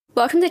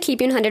Welcome to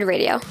Keep You 100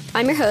 Radio.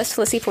 I'm your host,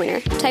 Lissy Pointer,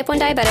 type 1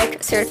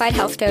 diabetic, certified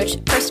health coach,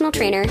 personal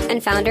trainer,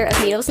 and founder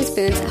of Needles and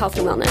Spoons Health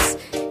and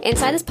Wellness.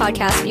 Inside this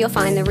podcast, you'll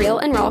find the real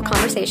and raw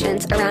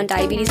conversations around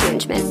diabetes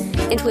management,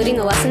 including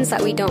the lessons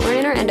that we don't learn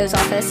in our endo's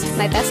office,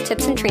 my best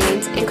tips and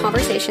trainings, and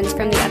conversations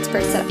from the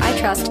experts that I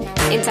trust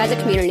inside the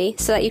community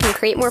so that you can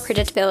create more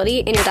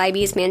predictability in your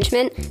diabetes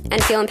management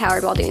and feel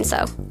empowered while doing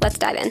so. Let's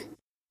dive in.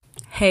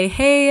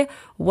 Hey,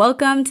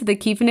 welcome to the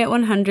Keeping It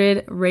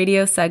 100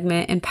 radio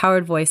segment,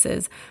 Empowered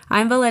Voices.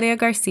 I'm Valeria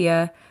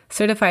Garcia,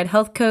 certified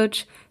health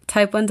coach,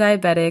 type 1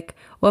 diabetic,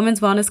 women's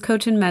wellness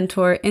coach and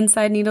mentor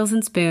inside Needles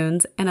and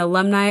Spoons, and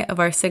alumni of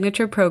our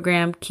signature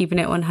program, Keeping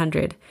It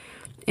 100.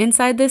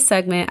 Inside this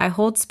segment, I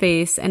hold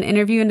space and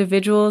interview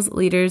individuals,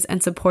 leaders,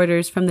 and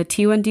supporters from the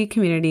T1D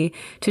community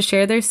to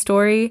share their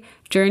story,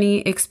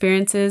 journey,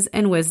 experiences,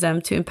 and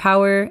wisdom to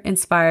empower,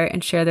 inspire,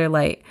 and share their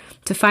light.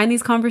 To find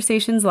these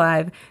conversations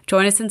live,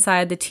 join us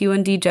inside the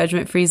T1D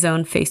Judgment Free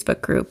Zone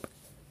Facebook group.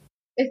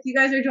 If you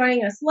guys are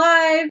joining us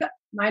live,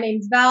 my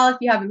name's Val. If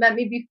you haven't met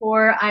me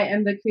before, I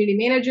am the community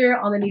manager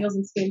on the Needles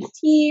and Spoons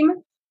team.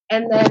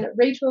 And then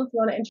Rachel, if you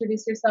want to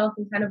introduce yourself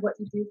and kind of what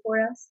you do for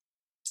us.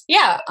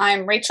 Yeah,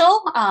 I'm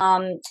Rachel.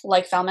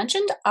 Like Val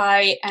mentioned,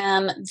 I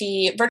am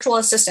the virtual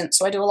assistant.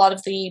 So I do a lot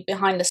of the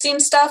behind the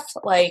scenes stuff,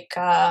 like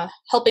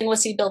helping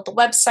Lissy build the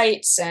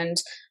websites and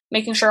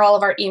making sure all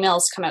of our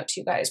emails come out to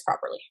you guys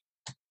properly.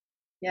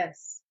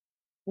 Yes,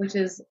 which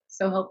is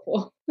so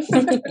helpful.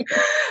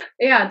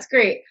 Yeah, it's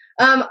great.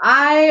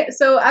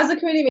 So as a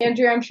community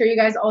manager, I'm sure you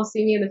guys all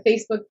see me in the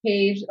Facebook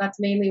page. That's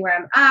mainly where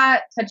I'm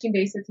at, touching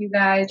base with you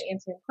guys,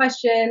 answering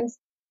questions.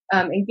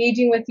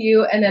 Engaging with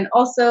you. And then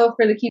also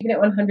for the Keeping It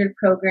 100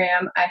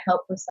 program, I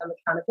help with some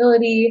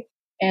accountability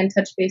and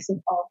touch base with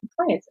all of the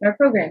clients in our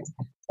programs.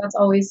 So that's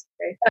always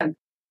very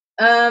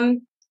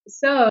fun.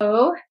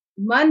 So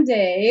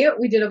Monday,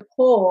 we did a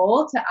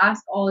poll to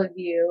ask all of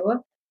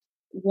you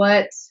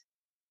what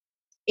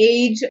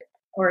age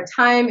or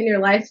time in your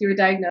life you were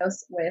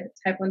diagnosed with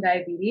type 1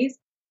 diabetes.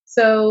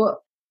 So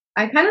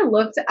I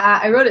wrote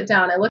it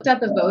down. I looked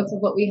at the votes of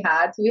what we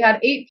had. So we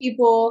had 8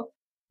 people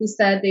who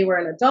said they were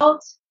an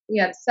adult. We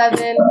had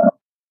 7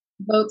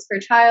 votes for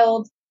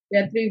child. We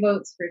had 3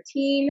 votes for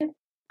teen.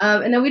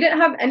 And then we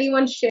didn't have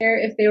anyone share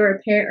if they were a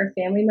parent or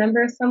family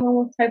member of someone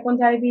with type 1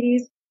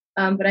 diabetes.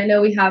 But I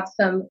know we have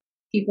some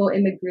people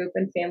in the group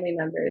and family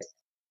members.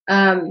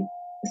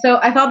 So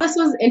I thought this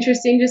was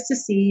interesting just to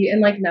see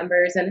in like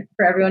numbers and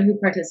for everyone who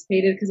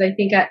participated, because I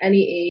think at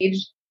any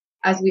age,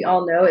 as we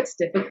all know, it's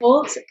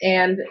difficult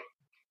and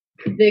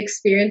the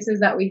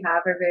experiences that we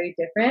have are very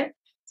different.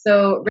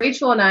 So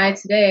Rachel and I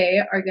today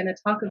are going to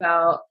talk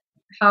about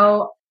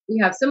how we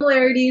have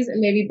similarities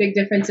and maybe big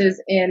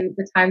differences in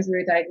the times we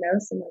were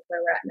diagnosed and like where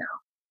we're at now.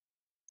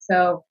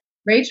 So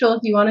Rachel,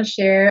 if you want to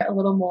share a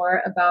little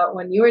more about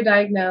when you were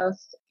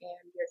diagnosed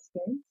and your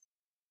experience.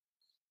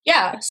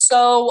 Yeah.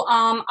 So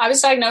I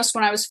was diagnosed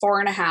when I was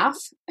 4.5,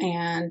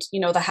 and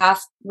the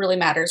half really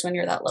matters when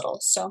you're that little.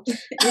 So,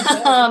 so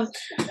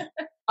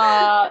I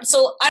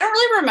don't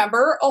really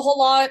remember a whole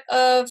lot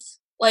of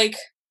like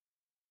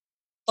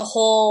the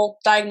whole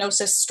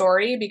diagnosis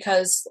story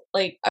because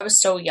like I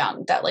was so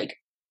young that like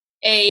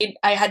I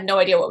had no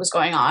idea what was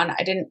going on.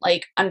 I didn't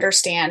like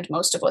understand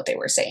most of what they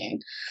were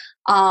saying.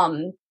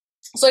 So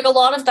like a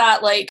lot of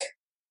that like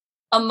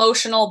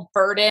emotional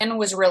burden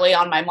was really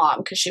on my mom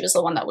because she was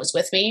the one that was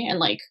with me and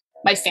like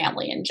my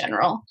family in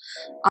general.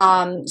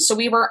 So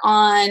we were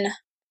on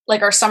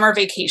like our summer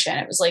vacation.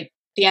 It was like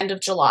the end of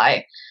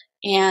July,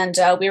 and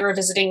we were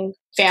visiting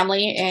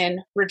family in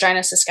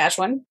Regina,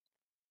 Saskatchewan.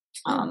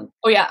 I'm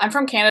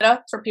from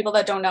Canada for people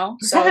that don't know.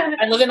 So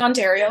I live in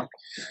Ontario.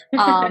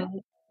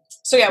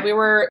 So yeah, we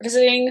were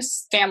visiting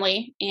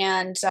family,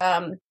 and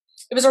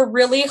it was a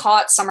really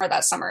hot summer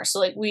that summer. So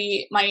like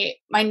my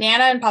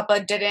Nana and Papa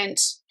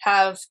didn't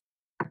have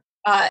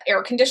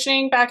air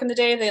conditioning back in the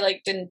day. They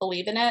like didn't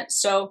believe in it.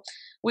 So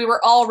we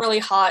were all really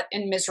hot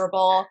and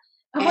miserable.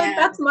 I'm like,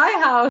 that's my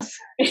house.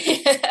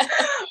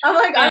 I'm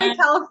like, I'm in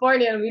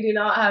California and we do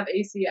not have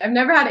AC. I've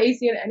never had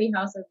AC in any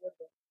house I've lived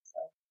in.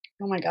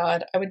 Oh my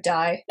God, I would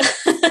die.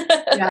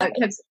 Yeah,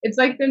 it's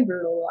like been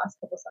brutal the last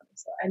couple summers,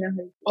 so I know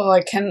how you feel. Oh,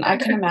 I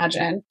can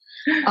imagine.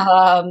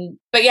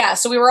 But yeah,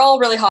 so we were all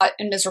really hot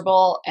and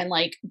miserable and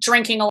like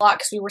drinking a lot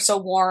because we were so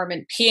warm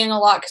and peeing a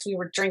lot because we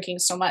were drinking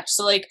so much.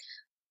 So like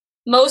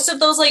most of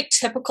those like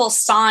typical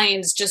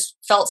signs just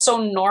felt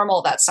so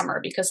normal that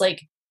summer because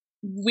like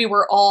we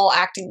were all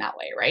acting that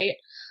way, right?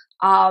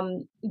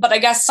 But I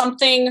guess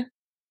something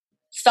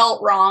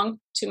felt wrong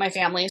to my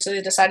family, so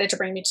they decided to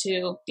bring me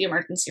to the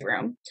emergency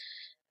room.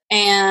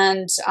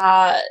 And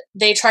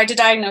they tried to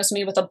diagnose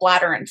me with a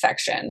bladder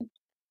infection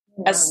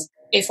as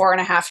a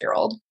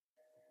 4.5-year-old.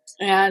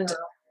 And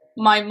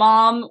my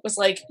mom was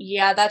like,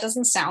 yeah, that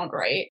doesn't sound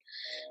right.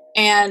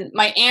 And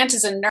my aunt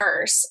is a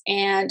nurse,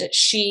 and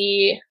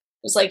she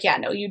was like, yeah,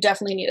 no, you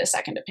definitely need a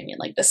second opinion.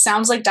 Like, this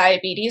sounds like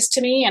diabetes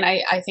to me, and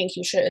I think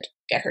you should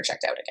get her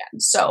checked out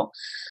again. So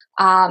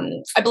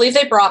I believe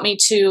they brought me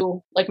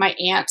to like my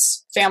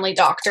aunt's family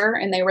doctor,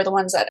 and they were the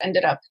ones that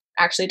ended up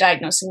actually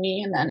diagnosing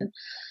me. And then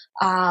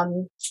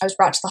I was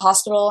brought to the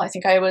hospital. I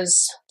think I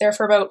was there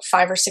for about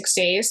 5 or 6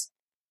 days.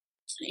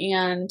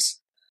 And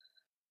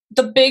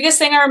the biggest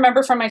thing I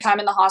remember from my time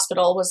in the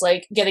hospital was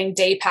like getting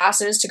day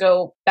passes to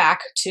go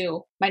back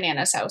to my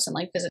Nana's house and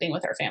like visiting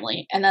with her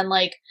family. And then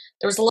like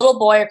there was a little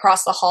boy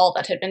across the hall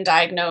that had been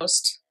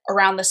diagnosed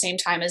around the same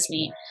time as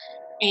me.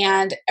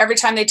 And every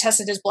time they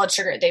tested his blood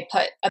sugar, they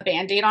put a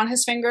Band-Aid on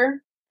his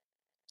finger.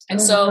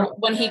 And so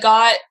when he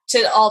got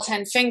to all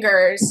 10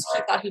 fingers,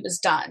 he thought he was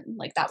done.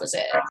 Like that was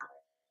it.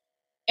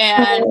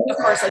 And of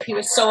course, like he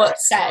was so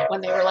upset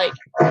when they were like,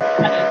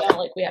 I don't know,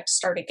 like we have to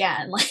start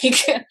again. Like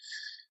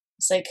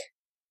it's like,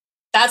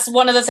 that's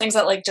one of the things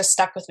that like just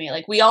stuck with me.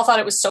 Like we all thought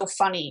it was so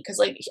funny because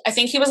like I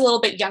think he was a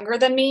little bit younger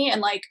than me.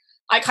 And like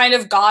I kind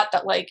of got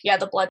that like, yeah,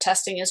 the blood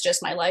testing is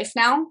just my life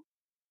now.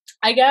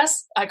 I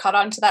guess I caught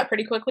on to that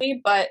pretty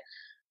quickly, but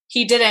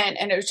he didn't.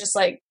 And it was just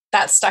like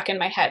that stuck in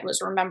my head,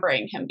 was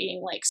remembering him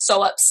being like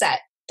so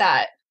upset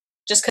that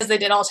just because they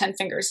did all 10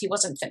 fingers, he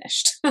wasn't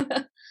finished.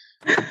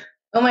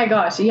 Oh my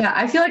gosh. Yeah.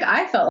 I feel like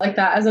I felt like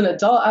that as an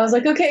adult. I was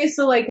like, okay,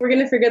 so like, we're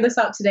going to figure this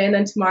out today. And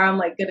then tomorrow I'm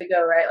like, good to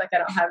go. Right. Like I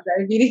don't have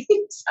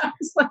diabetes. I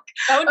was like,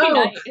 that would be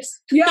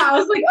nice. Yeah. I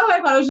was like, oh, I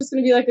thought it was just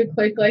going to be like a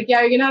quick, like,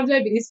 yeah, you're going to have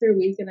diabetes for a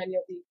week and then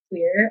you'll be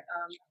clear.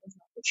 That was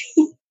not the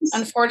case.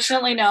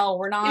 Unfortunately, no,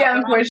 we're not. Yeah.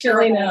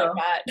 Unfortunately, no.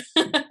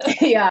 Like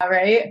Yeah.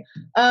 Right.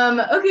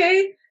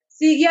 Okay.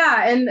 See,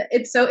 yeah. And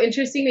it's so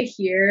interesting to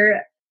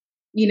hear,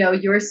 you know,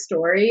 your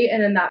story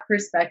and in that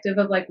perspective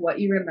of like what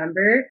you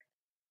remember.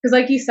 Because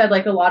like you said,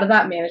 like a lot of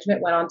that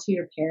management went on to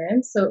your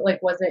parents. So it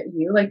like wasn't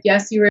you. Like,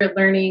 yes, you were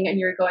learning and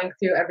you were going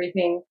through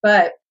everything,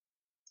 but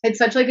it's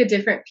such like a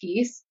different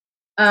piece.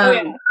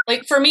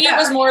 Like for me, it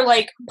was more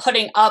like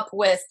putting up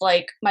with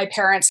like my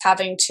parents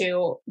having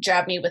to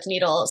jab me with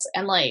needles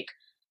and like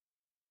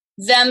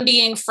them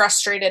being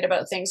frustrated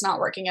about things not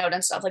working out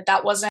and stuff. Like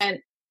that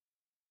wasn't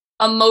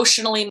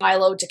emotionally my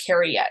load to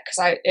carry yet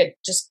because it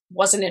just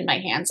wasn't in my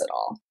hands at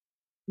all.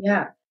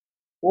 Yeah.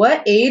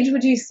 What age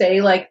would you say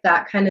like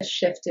that kind of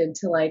shifted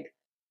to like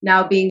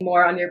now being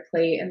more on your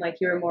plate and like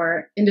you were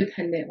more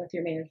independent with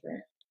your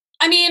management?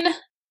 I mean,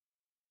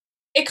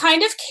 it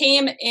kind of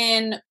came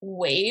in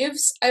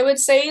waves, I would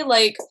say.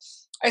 Like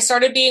I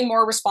started being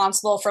more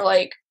responsible for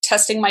like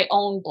testing my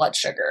own blood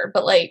sugar,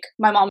 but like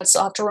my mom would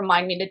still have to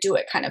remind me to do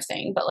it kind of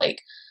thing. But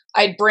like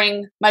I'd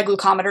bring my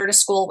glucometer to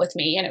school with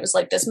me and it was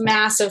like this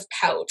massive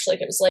pouch.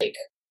 Like it was like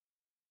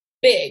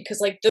big because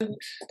like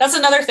that's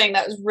another thing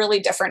that was really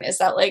different is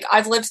that like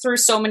I've lived through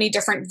so many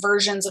different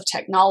versions of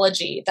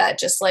technology that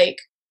just like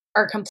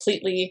are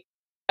completely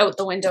out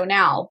the window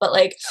now. But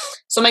like,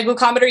 so my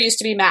glucometer used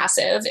to be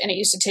massive and it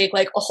used to take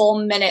like a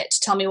whole minute to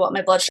tell me what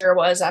my blood sugar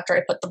was after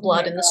I put the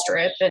blood in the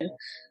strip, and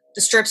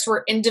the strips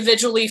were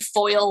individually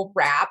foil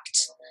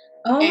wrapped.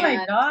 Oh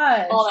my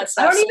gosh. All that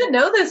stuff. I don't even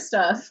know this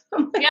stuff.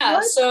 Yeah.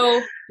 What?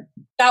 So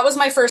that was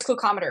my first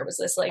glucometer, was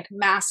this like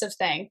massive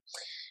thing.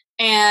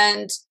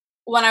 And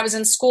when I was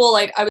in school,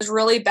 like I was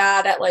really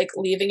bad at like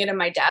leaving it in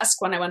my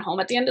desk when I went home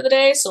at the end of the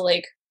day. So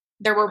like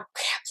there were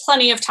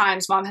plenty of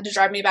times mom had to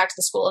drive me back to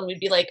the school and we'd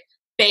be like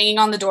banging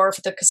on the door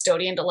for the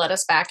custodian to let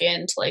us back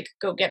in to like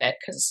go get it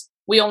because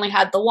we only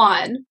had the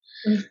one.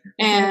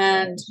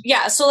 And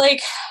yeah, so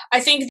like I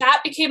think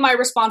that became my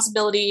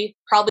responsibility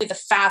probably the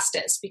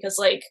fastest because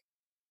like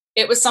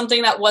it was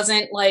something that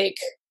wasn't like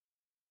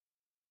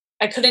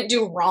I couldn't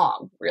do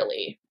wrong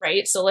really,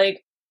 right? So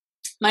like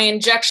my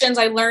injections,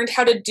 I learned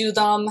how to do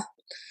them.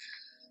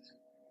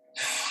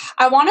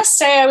 I want to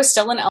say I was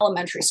still in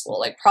elementary school,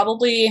 like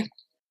probably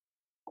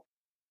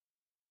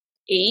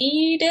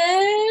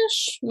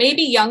 8-ish,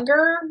 maybe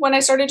younger when I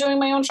started doing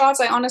my own shots.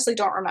 I honestly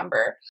don't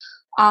remember.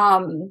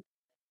 But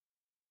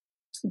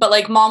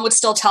like mom would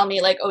still tell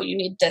me like, oh, you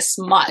need this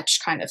much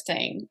kind of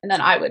thing. And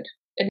then I would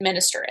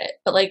administer it.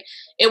 But like,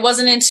 it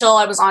wasn't until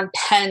I was on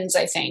pens,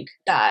 I think,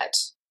 that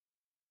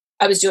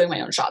I was doing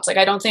my own shots. Like,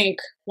 I don't think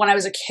when I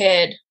was a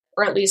kid,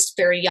 or at least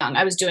very young,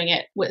 I was doing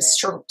it with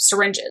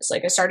syringes.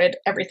 Like I started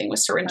everything with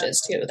syringes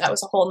too. That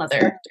was a whole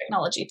nother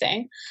technology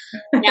thing.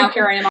 Now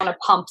here I am on a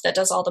pump that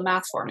does all the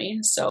math for me.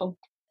 So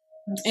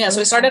yeah,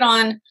 so I started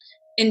on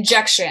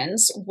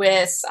injections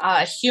with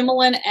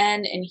Humulin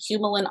N and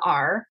Humulin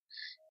R.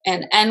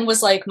 And N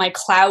was like my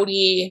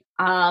cloudy,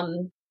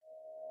 like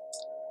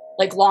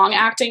long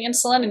acting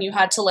insulin. And you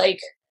had to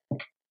like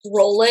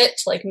roll it,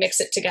 to like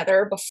mix it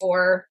together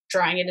before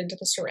drawing it into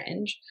the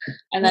syringe.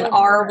 And then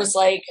R was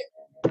like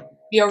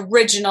the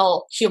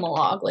original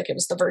Humalog, like it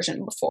was the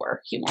version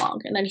before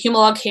Humalog. And then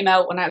Humalog came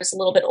out when I was a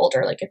little bit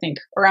older, like I think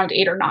around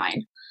 8 or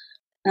 9.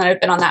 And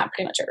I've been on that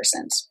pretty much ever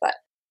since. But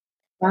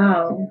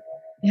wow.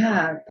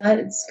 Yeah,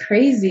 that's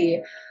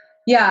crazy.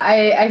 Yeah,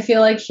 I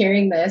feel like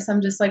hearing this, I'm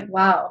just like,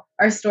 wow,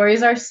 our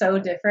stories are so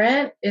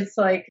different. It's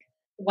like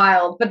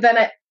wild. But then,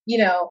 you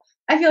know,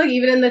 I feel like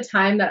even in the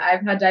time that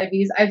I've had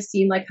diabetes, I've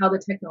seen like how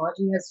the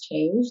technology has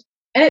changed.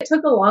 And it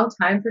took a long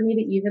time for me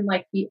to even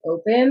like be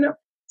open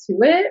to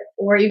it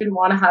or even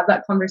want to have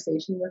that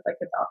conversation with like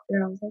a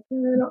doctor. I was like,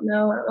 I don't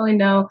know. I don't really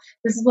know.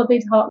 This is what they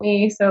taught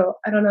me. So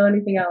I don't know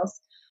anything else.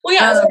 Well,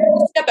 yeah,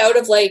 step out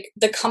of like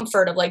the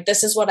comfort of like,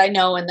 this is what I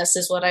know and this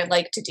is what I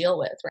like to deal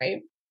with,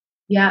 right?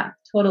 Yeah,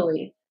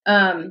 totally.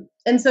 And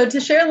so to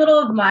share a little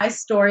of my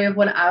story of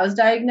when I was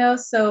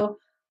diagnosed. So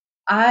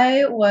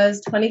I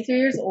was 23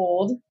 years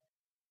old.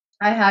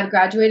 I had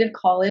graduated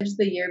college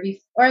the year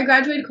before, or I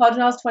graduated college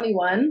when I was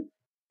 21.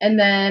 And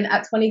then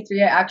at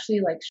 23, I actually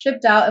like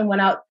shipped out and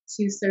went out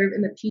to serve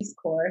in the Peace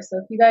Corps. So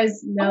if you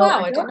guys know,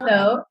 I don't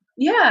know.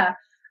 Yeah.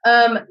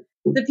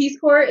 The Peace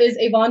Corps is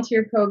a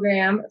volunteer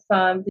program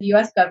from the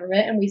U.S.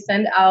 government, and we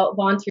send out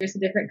volunteers to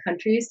different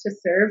countries to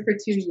serve for 2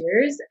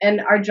 years.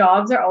 And our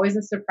jobs are always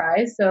a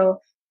surprise. So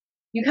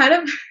you kind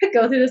of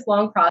go through this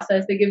long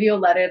process. They give you a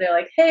letter. They're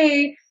like,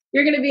 hey,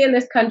 you're going to be in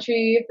this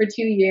country for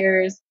 2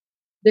 years.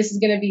 This is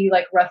going to be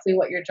like roughly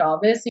what your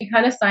job is. So you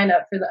kind of sign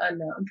up for the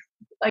unknown.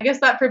 I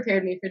guess that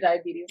prepared me for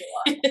diabetes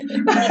a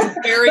lot.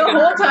 Very the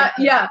whole time,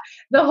 yeah,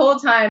 the whole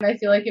time I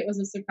feel like it was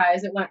a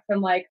surprise. It went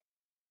from like,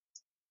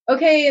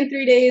 okay, in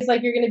 3 days,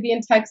 like you're going to be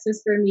in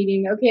Texas for a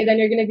meeting. Okay, then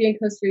you're going to be in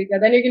Costa Rica.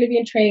 Then you're going to be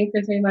in training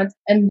for 3 months.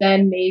 And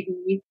then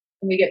maybe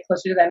when we get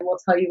closer to then, we'll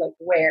tell you like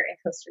where in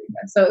Costa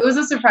Rica. So it was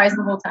a surprise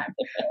the whole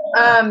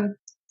time.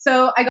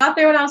 So I got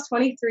there when I was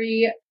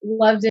 23,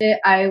 loved it.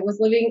 I was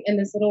living in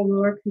this little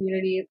rural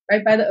community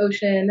right by the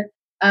ocean.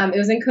 It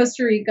was in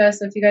Costa Rica.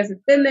 So if you guys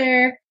have been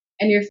there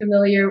and you're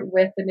familiar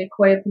with the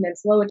Nicoya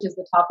Peninsula, which is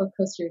the top of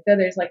Costa Rica,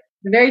 there's like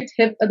the very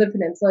tip of the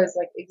peninsula is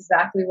like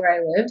exactly where I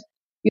lived.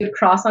 You would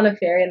cross on a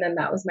ferry and then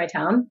that was my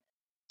town.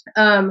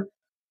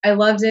 I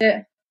loved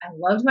it. I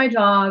loved my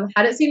job.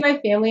 Hadn't seen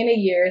my family in a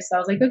year. So I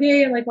was like,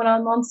 okay, like when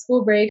I'm on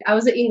school break, I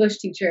was an English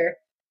teacher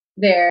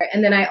there.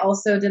 And then I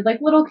also did like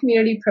little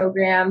community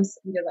programs.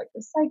 We did like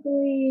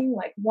recycling,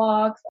 like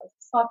walks. I was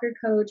a soccer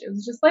coach. It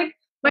was just like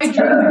my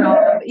dream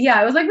job.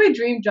 Yeah, it was like my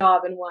dream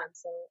job in one.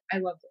 So I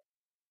loved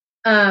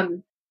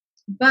it.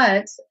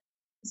 But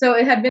so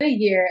it had been a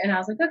year and I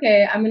was like,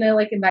 okay, I'm going to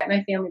like invite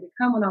my family to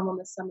come when I'm on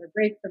the summer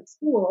break from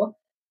school.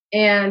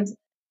 And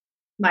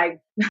my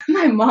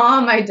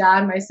mom, my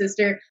dad, my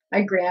sister,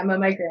 my grandma,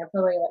 my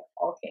grandpa, they like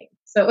all came.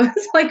 So it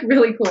was like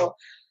really cool.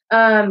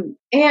 And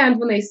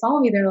when they saw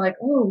me, they were like,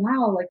 oh,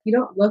 wow, like you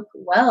don't look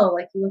well.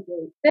 Like you look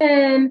really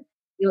thin.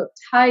 You look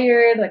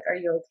tired. Like, are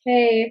you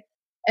okay?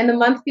 And the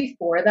month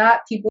before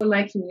that, people in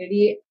my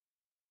community,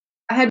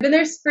 I had been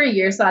there for a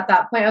year. So at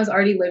that point, I was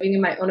already living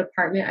in my own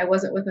apartment. I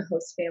wasn't with a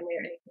host family or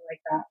anything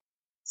like that.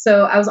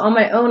 So I was on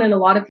my own and a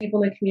lot of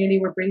people in the community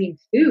were bringing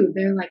food.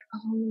 They're like,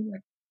 oh,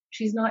 like,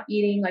 she's not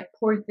eating, like,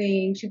 poor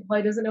thing. She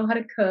probably doesn't know how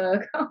to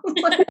cook. I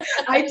was like,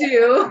 I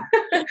do.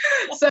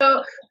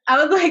 So I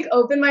would like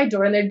open my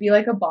door and there'd be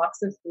like a box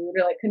of food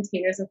or like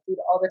containers of food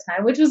all the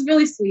time, which was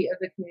really sweet of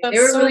the community. That's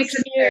they were so really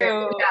cute.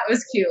 concerned. Yeah, it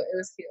was cute. It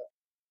was cute.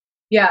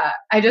 Yeah,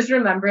 I just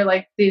remember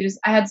like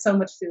I had so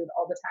much food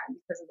all the time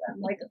because of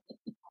them. Like,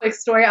 quick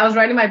story, I was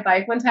riding my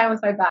bike one time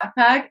with my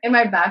backpack and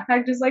my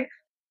backpack just like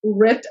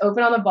ripped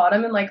open on the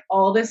bottom and like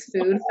all this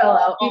food fell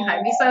out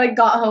behind me. So I like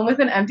got home with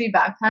an empty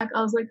backpack.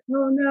 I was like,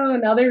 oh no,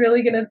 now they're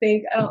really gonna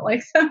think I don't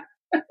like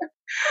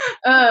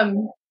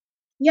them.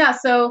 Yeah,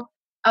 so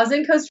I was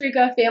in Costa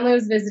Rica, family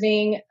was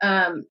visiting.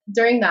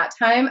 During that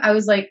time, I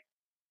was like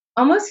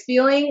almost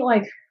feeling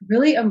like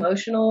really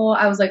emotional.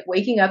 I was like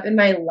waking up and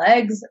my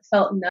legs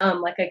felt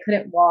numb, like I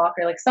couldn't walk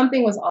or like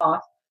something was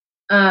off.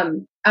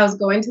 I was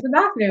going to the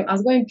bathroom. I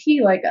was going to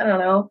pee like, I don't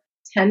know,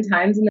 10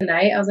 times in the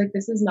night. I was like,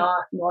 this is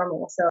not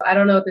normal. So I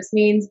don't know what this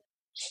means.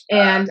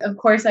 And of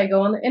course I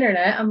go on the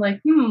internet. I'm like,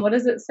 what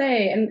does it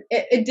say? And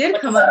it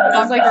did come up. I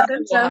was like,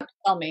 symptoms.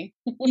 Tell me.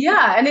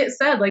 Yeah. And it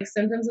said like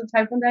symptoms of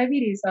type 1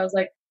 diabetes. So I was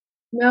like,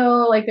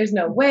 no, like there's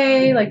no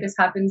way. Like this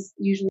happens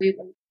usually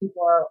when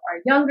people are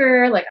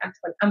younger. Like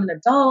I'm an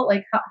adult.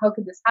 Like how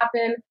could this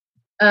happen?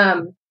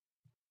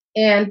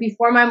 And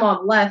before my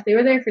mom left, they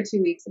were there for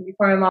 2 weeks. And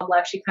before my mom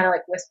left, she kind of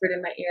like whispered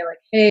in my ear, like,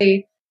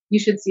 hey, you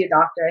should see a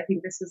doctor. I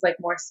think this is like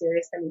more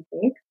serious than you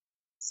think.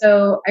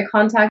 So I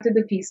contacted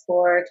the Peace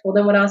Corps, told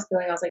them what I was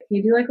feeling. I was like, can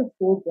you do like a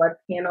full blood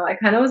panel? I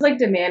kind of was like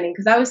demanding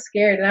because I was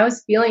scared and I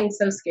was feeling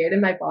so scared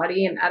in my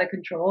body and out of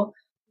control.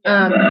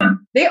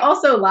 They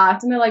also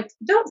laughed and they're like,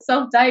 don't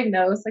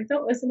self-diagnose. Like,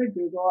 don't listen to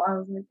Google. I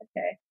was like,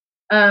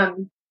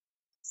 okay.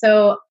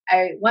 So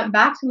I went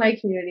back to my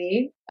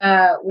community,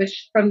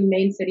 which from the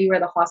main city where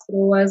the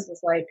hospital was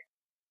like,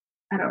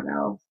 I don't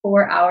know,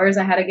 4 hours.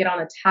 I had to get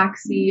on a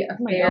taxi, a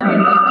ferry,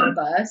 a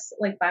bus,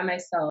 like by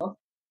myself.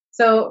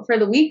 So for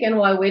the weekend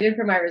while I waited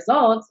for my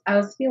results, I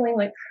was feeling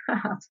like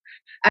crap.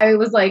 I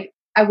was like,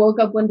 I woke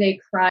up one day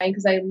crying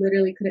because I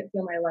literally couldn't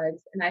feel my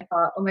legs. And I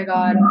thought, oh my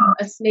God,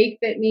 a snake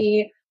bit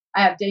me.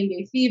 I have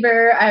dengue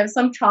fever. I have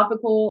some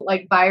tropical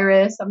like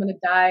virus. I'm going to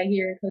die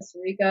here in Costa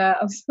Rica.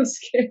 I was so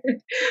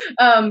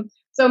scared.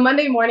 So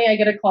Monday morning, I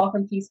get a call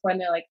from Peace Corps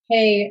and they're like,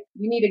 hey,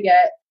 you need to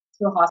get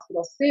to a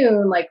hospital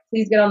soon. Like,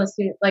 please get on the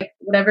soon, like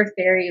whatever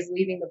ferry is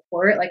leaving the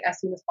port, like as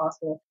soon as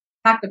possible.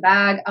 Packed a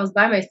bag. I was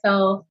by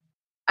myself.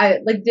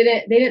 they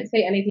didn't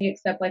say anything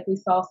except like, we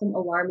saw some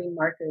alarming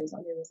markers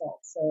on your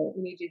results, so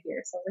we need you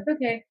here. So I was like,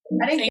 okay.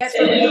 I didn't get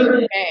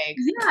to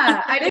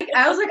yeah,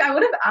 I was like, I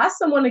would have asked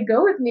someone to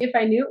go with me if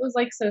I knew it was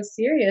like so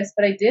serious,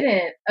 but I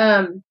didn't.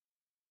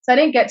 So I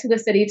didn't get to the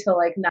city till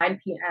like 9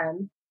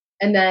 p.m.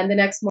 And then the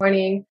next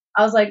morning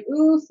I was like,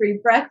 ooh, free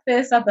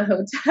breakfast at the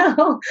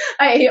hotel.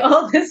 I ate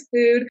all this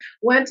food,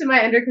 went to my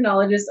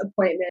endocrinologist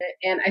appointment,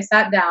 and I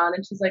sat down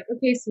and she's like,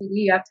 okay,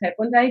 sweetie, you have type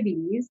 1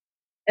 diabetes.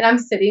 And I'm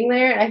sitting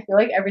there and I feel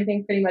like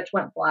everything pretty much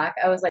went black.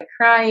 I was like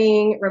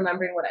crying,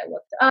 remembering what I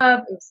looked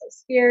up. It was so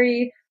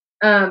scary.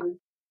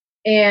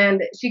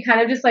 And she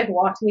kind of just like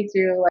walked me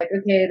through like,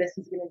 okay, this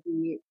is going to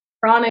be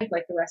chronic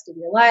like the rest of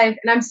your life.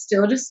 And I'm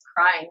still just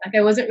crying. Like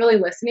I wasn't really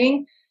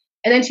listening.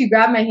 And then she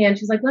grabbed my hand.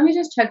 She's like, let me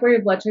just check where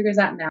your blood sugar's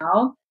at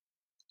now.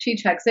 She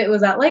checks it. It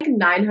was at like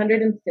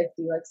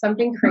 950, like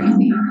something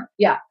crazy.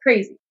 Yeah,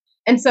 crazy.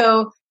 And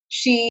so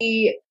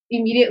she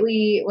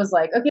immediately was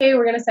like, okay,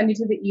 we're going to send you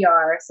to the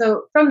ER.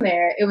 So from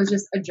there, it was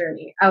just a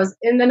journey. I was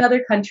in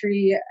another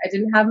country. I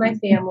didn't have my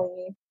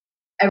family.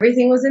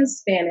 Everything was in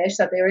Spanish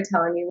that they were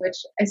telling me, which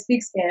I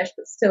speak Spanish,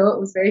 but still it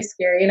was very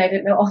scary. And I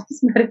didn't know all these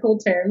medical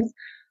terms.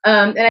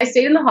 And I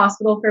stayed in the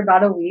hospital for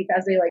about a week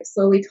as they like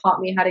slowly taught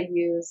me how to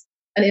use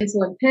an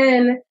insulin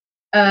pen.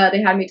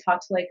 They had me talk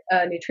to like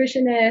a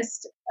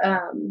nutritionist.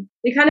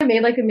 They kind of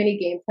made like a mini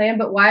game plan,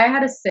 but why I had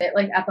to sit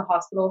like at the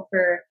hospital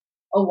for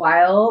a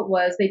while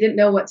was they didn't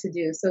know what to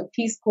do. So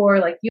Peace Corps,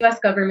 like US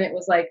government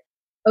was like,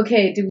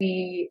 okay, do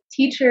we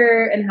teach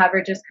her and have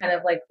her just kind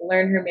of like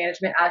learn her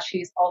management as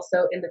she's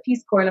also in the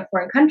Peace Corps in a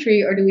foreign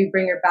country, or do we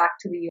bring her back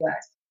to the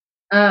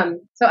US?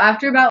 So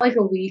after about like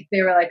a week,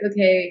 they were like,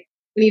 okay,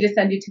 we need to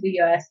send you to the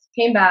US.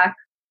 Came back.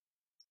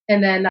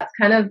 And then that's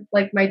kind of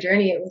like my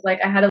journey. It was like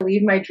I had to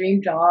leave my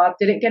dream job,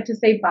 didn't get to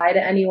say bye to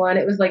anyone.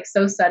 It was like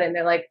so sudden.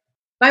 They're like,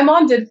 my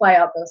mom did fly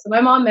out though. So my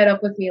mom met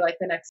up with me like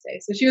the next day.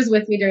 So she was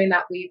with me during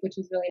that week, which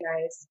was really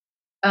nice.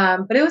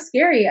 But it was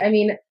scary. I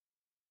mean,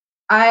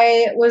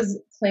 I was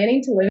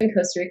planning to live in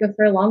Costa Rica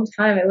for a long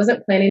time. I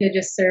wasn't planning to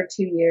just serve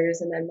 2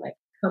 years and then like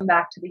come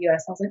back to the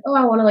US. I was like, oh,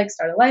 I want to like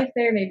start a life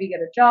there, maybe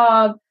get a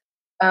job.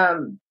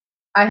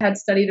 I had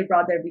studied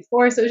abroad there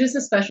before. So it was just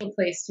a special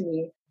place to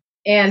me.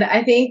 And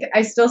I think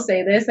I still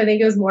say this. I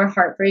think it was more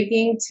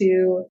heartbreaking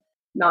to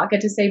not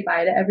get to say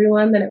bye to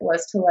everyone than it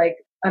was to like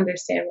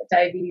understand what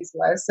diabetes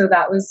was. So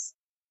that was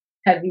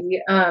heavy.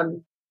 It's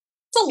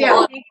a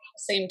lot at the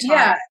same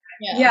time.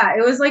 Yeah,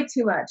 it was like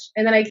too much.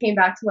 And then I came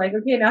back to like,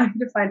 okay, now I need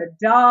to find a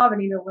job. I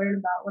need to learn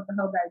about what the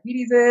hell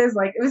diabetes is.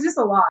 Like it was just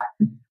a lot.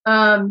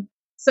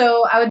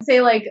 So I would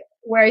say like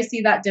where I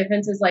see that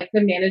difference is like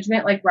the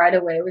management like right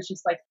away was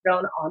just like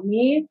thrown on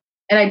me.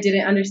 And I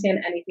didn't understand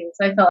anything.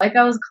 So I felt like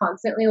I was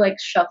constantly like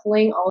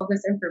shuffling all of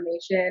this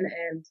information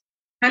and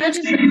kind of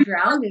just like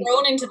drowning.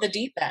 Thrown into the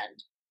deep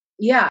end.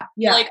 Yeah.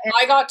 Like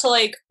I got to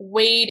like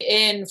wade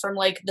in from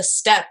like the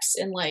steps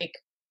in like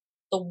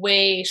the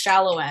way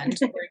shallow end.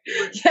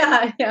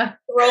 Yeah.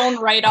 Thrown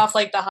right off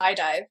like the high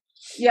dive.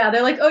 Yeah,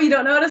 they're like, oh, you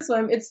don't know how to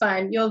swim. It's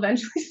fine. You'll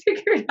eventually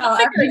figure it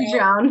out after you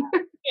drown.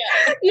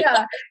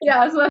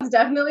 Yeah. So that's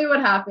definitely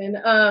what happened.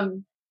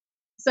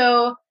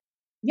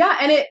 Yeah,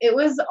 and it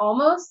was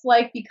almost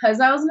like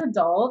because I was an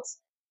adult,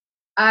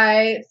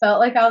 I felt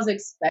like I was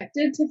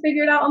expected to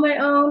figure it out on my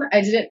own. I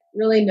didn't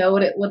really know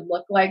what it would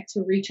look like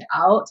to reach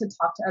out, to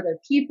talk to other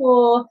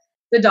people.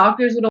 The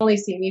doctors would only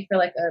see me for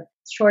like a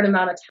short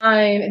amount of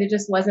time, and it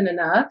just wasn't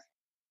enough.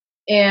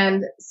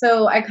 And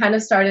so I kind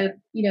of started,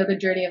 the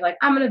journey of like,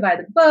 I'm going to buy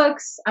the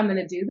books, I'm going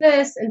to do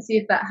this and see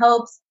if that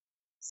helps.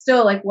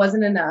 Still like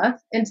wasn't enough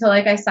until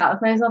like I sat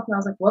with myself and I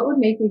was like, what would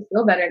make me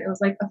feel better? And it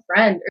was like a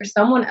friend or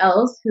someone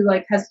else who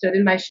like has stood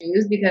in my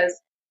shoes, because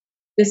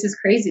this is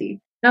crazy.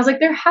 And I was like,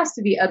 there has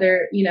to be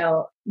other,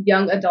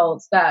 young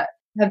adults that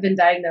have been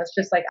diagnosed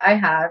just like I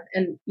have.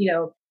 And,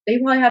 they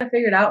probably had to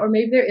figure it out, or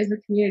maybe there is a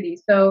community.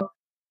 So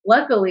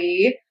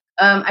luckily,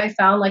 I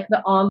found like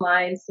the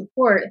online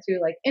support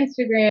through like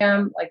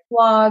Instagram, like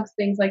blogs,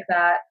 things like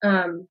that.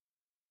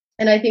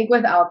 And I think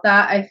without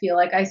that, I feel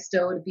like I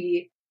still would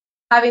be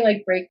having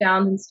like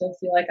breakdowns and still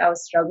feel like I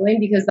was struggling,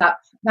 because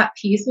that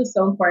piece was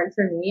so important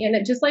for me. And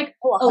it just like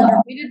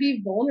allowed me to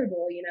be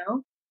vulnerable,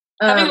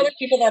 Having other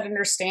people that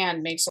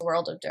understand makes a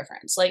world of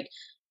difference. Like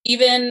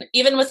even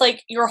with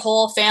like your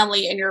whole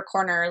family in your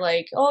corner,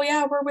 like, oh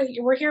yeah,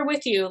 we're here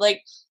with you.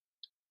 Like,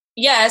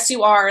 yes,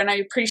 you are. And I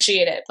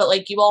appreciate it. But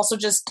like, you also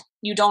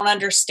you don't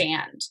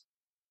understand.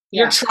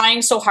 Yeah. You're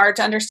trying so hard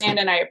to understand,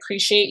 and I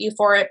appreciate you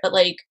for it. But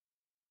like,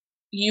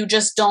 you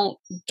just don't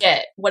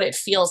get what it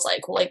feels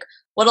like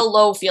what a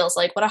low feels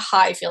like, what a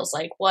high feels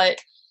like, what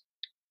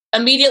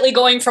immediately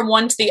going from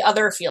one to the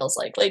other feels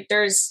like. Like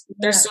there's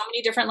so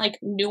many different like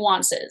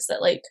nuances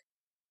that like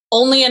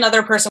only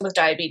another person with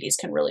diabetes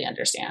can really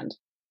understand.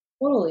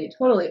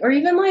 Totally. Or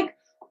even like,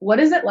 what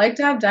is it like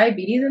to have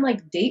diabetes and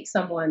like date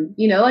someone,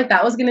 like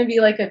that was going to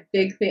be like a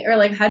big thing. Or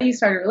like, how do you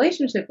start a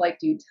relationship? Like,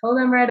 do you tell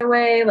them right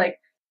away? Like,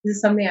 is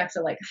this something I have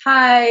to like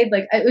hide?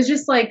 Like, it was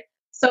just like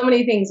so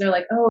many things. They're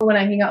like, oh, when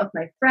I hang out with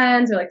my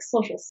friends, or like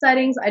social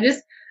settings. I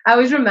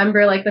always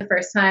remember like the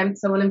first time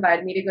someone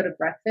invited me to go to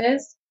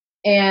breakfast,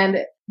 and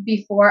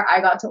before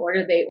I got to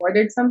order, they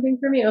ordered something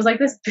for me. It was like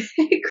this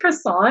big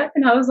croissant,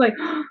 and I was like,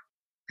 oh,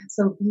 that's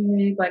so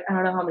big. Like, I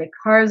don't know how many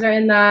carbs are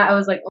in that. I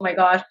was like, oh my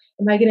gosh,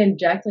 am I gonna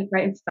inject like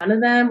right in front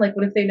of them? Like,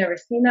 what if they've never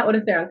seen that? What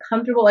if they're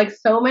uncomfortable? Like,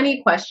 so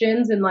many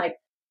questions and like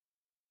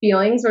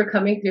feelings were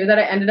coming through that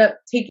I ended up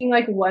taking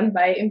like one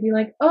bite and be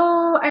like,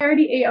 oh, I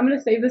already ate. I'm going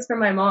to save this for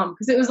my mom.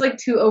 Because it was like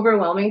too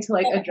overwhelming to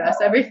like address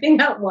everything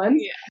at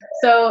once. Yeah.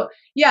 So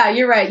yeah,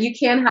 you're right. You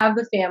can have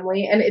the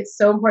family, and it's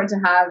so important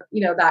to have,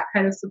 you know, that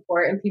kind of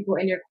support and people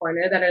in your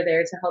corner that are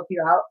there to help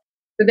you out.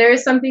 But there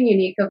is something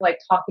unique of like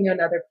talking to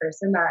another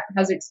person that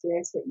has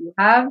experienced what you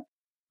have.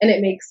 And it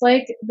makes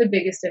like the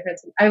biggest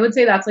difference. I would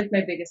say that's like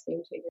my biggest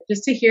game changer,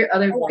 just to hear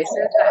other voices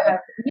that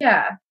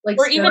have, like,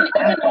 or even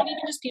not even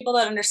just people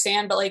that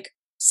understand, but like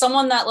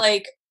someone that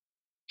like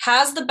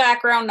has the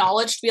background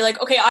knowledge to be like,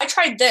 okay, I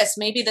tried this,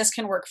 maybe this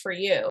can work for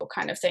you,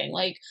 kind of thing.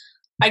 Like,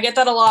 I get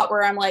that a lot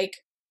where I'm like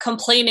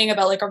complaining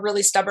about like a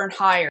really stubborn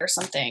high or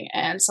something,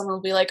 and someone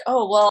will be like,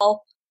 oh,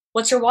 well,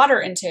 what's your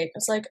water intake?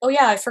 It's like, oh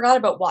yeah, I forgot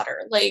about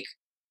water. Like,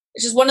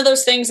 it's just one of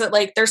those things that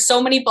like there's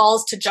so many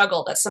balls to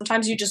juggle that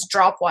sometimes you just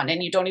drop one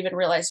and you don't even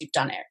realize you've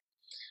done it.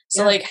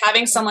 So like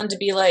having someone to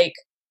be like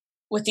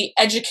with the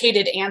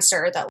educated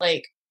answer that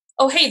like,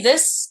 oh, hey,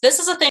 this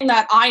is a thing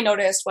that I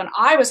noticed when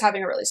I was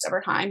having a really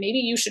stubborn high. Maybe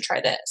you should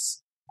try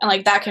this. And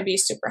like that can be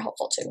super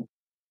helpful too.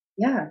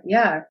 Yeah.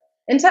 Yeah.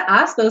 And to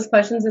ask those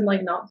questions and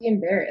like not be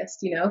embarrassed,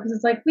 you know, because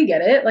it's like, we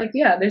get it. Like,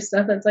 yeah, there's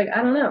stuff that's like,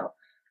 I don't know.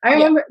 I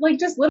remember like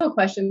just little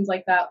questions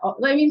like that.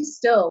 I mean,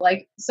 still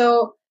like,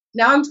 so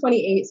now I'm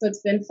 28, so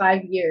it's been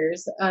 5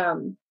 years.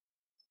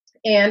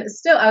 And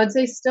still, I would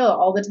say still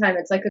all the time,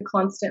 it's like a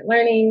constant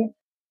learning,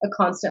 a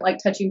constant like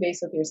touching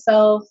base with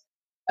yourself.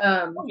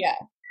 Yeah.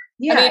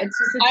 Yeah. I mean, it's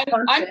just,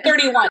 I'm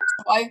 31.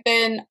 So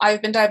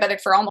I've been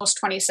diabetic for almost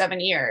 27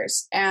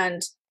 years,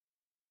 and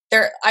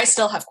I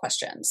still have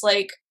questions.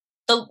 Like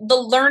the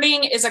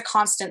learning is a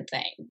constant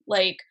thing.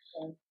 Like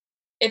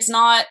it's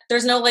not,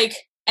 there's no like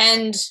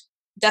end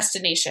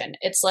destination.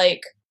 It's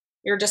like,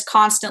 you're just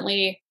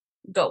constantly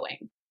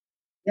going.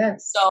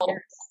 Yes. So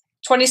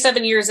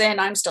 27 years in,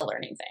 I'm still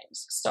learning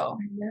things. So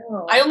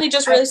I only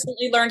just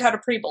recently learned how to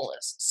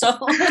pre-bolus. So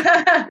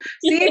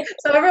see,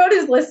 so everyone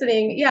who's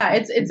listening, yeah,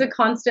 it's a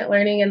constant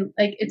learning, and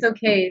like it's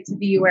okay to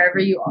be wherever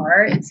you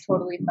are. It's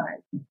totally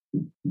fine.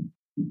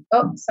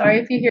 Oh, sorry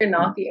if you hear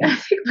knocking. I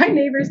think my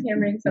neighbor's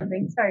hammering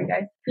something. Sorry,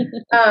 guys.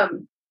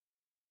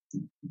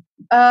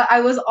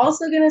 I was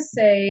also gonna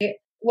say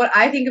what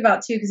I think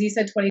about too, because you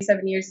said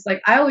 27 years. Is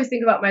like I always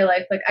think about my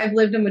life. Like I've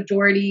lived a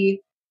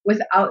majority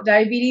without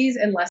diabetes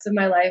and less of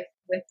my life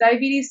with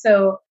diabetes.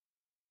 So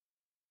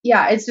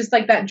yeah, it's just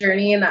like that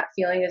journey, and that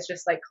feeling is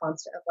just like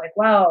constant of like,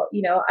 wow,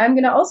 you know, I'm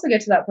going to also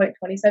get to that point,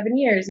 27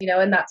 years, you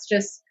know, and that's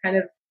just kind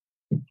of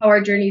how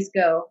our journeys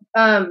go.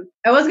 I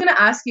was going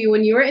to ask you,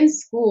 when you were in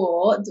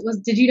school,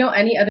 did you know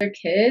any other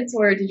kids,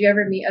 or did you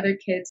ever meet other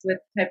kids with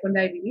type 1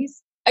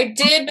 diabetes? I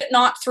did, but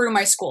not through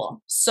my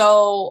school.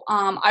 So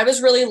I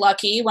was really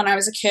lucky. When I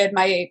was a kid,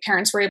 my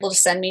parents were able to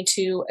send me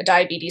to a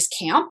diabetes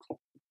camp.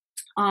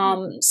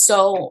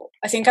 So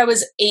I think I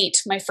was 8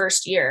 my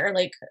first year.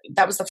 Like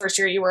that was the first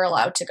year you were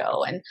allowed to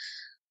go. And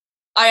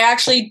I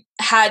actually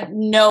had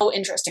no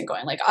interest in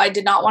going. Like I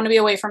did not want to be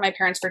away from my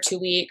parents for 2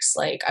 weeks.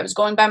 Like I was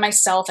going by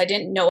myself. I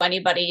didn't know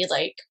anybody.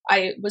 Like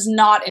I was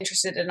not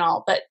interested in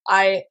all, but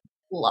I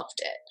loved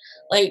it.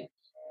 Like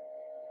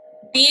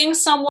being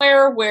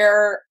somewhere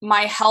where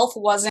my health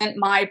wasn't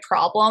my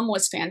problem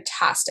was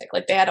fantastic.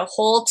 Like they had a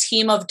whole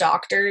team of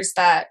doctors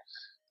that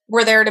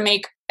were there to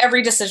make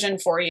every decision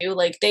for you.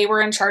 Like they were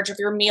in charge of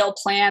your meal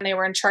plan. They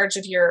were in charge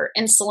of your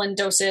insulin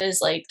doses.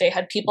 Like they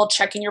had people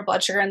checking your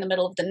blood sugar in the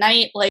middle of the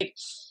night. Like,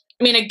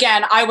 I mean,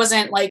 again, I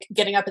wasn't like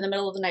getting up in the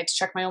middle of the night to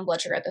check my own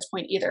blood sugar at this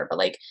point either, but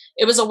like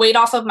it was a weight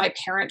off of my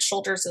parents'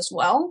 shoulders as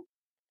well.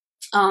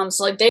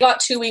 So like they got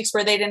 2 weeks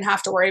where they didn't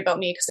have to worry about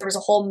me because there was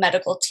a whole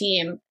medical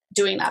team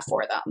doing that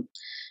for them.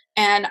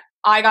 And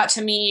I got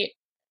to meet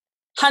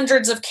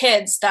hundreds of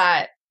kids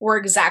that were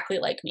exactly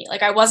like me.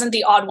 Like I wasn't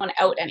the odd one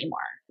out anymore,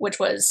 which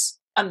was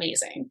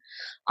amazing.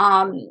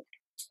 And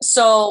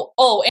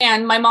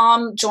my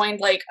mom joined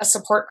like a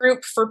support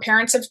group for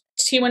parents of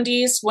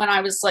T1Ds when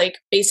I was like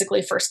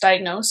basically first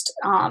diagnosed.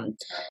 And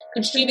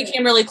she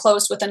became really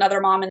close with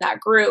another mom in that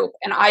group,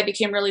 and I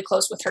became really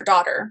close with her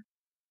daughter,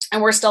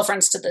 and we're still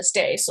friends to this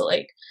day. So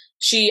like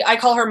I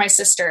call her my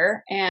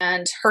sister,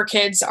 and her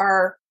kids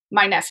are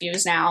my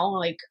nephews now.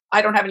 Like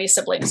I don't have any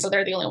siblings, so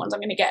they're the only ones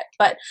I'm going to get.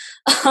 But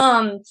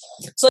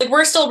so like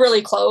we're still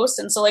really close,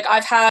 and so like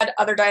I've had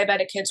other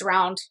diabetic kids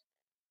around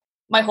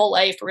my whole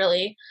life,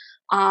 really.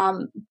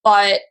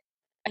 But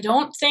I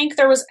don't think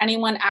there was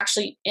anyone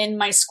actually in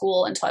my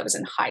school until I was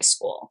in high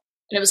school,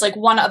 and it was like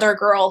one other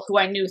girl who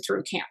I knew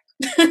through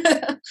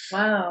camp.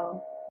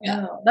 Wow,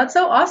 yeah. Wow, that's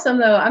so awesome,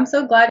 though. I'm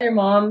so glad your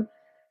mom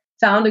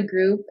found a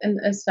group, and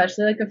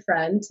especially like a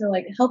friend, to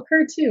like help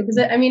her too, because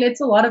I mean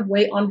it's a lot of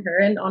weight on her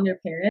and on your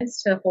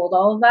parents to hold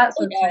all of that,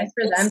 so it's nice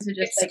for them to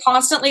just it's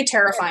constantly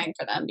terrifying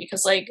for them,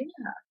 because like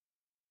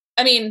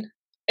I mean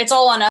it's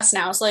all on us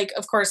now. So like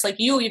of course like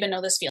you even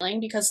know this feeling,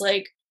 because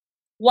like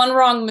one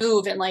wrong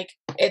move and like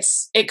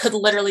it could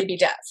literally be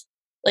death.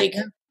 Like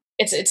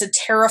it's a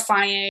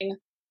terrifying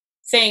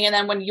thing, and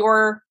then when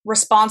you're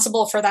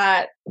responsible for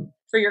that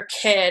for your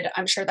kid,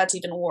 I'm sure that's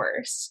even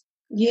worse.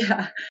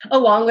 Yeah,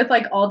 along with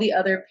like all the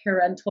other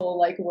parental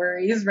like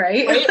worries,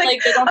 right?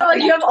 Like they don't have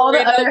you have all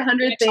the other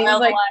 100 things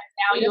like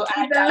now you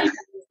add diabetes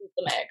to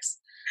the mix.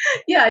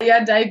 Yeah, you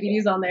had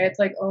diabetes on there. It's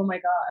like, oh my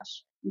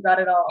gosh, you got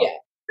it all.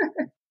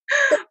 Yeah.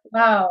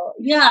 Wow.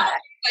 Yeah.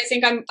 I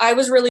think I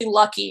was really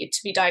lucky to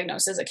be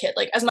diagnosed as a kid.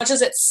 Like as much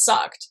as it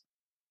sucked,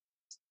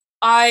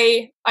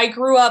 I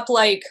grew up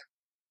like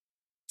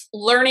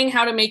learning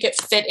how to make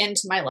it fit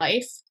into my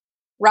life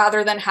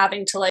rather than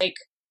having to like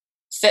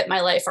fit my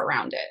life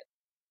around it.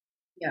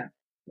 Yeah.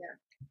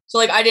 So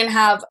like I didn't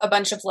have a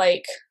bunch of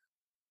like,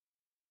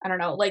 I don't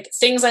know, like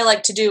things I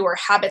like to do or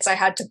habits I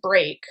had to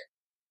break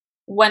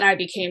when I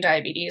became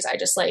diabetes. I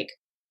just like,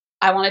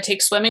 I want to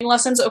take swimming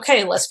lessons.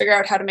 Okay, let's figure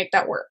out how to make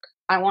that work.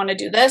 I want to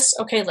do this.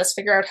 Okay, let's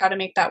figure out how to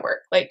make that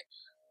work. Like,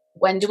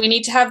 when do we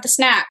need to have the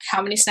snack?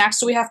 How many snacks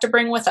do we have to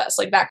bring with us?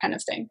 Like that kind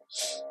of thing.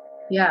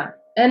 Yeah.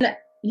 And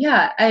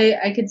yeah,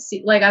 I could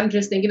see, like, I'm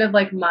just thinking of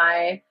like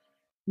my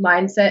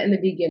mindset in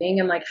the beginning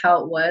and like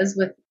how it was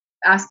with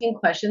asking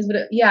questions, but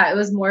it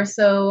was more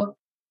so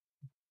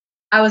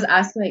I was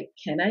asking like,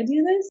 can I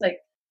do this? Like,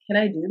 can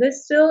I do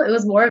this still? It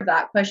was more of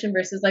that question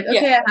versus like,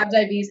 okay, I have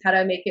diabetes, how do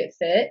I make it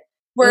fit?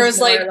 Whereas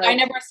like I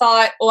never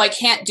thought, I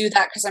can't do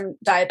that because I'm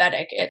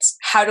diabetic. It's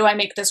how do I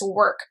make this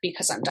work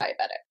because I'm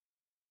diabetic?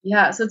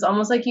 Yeah, so it's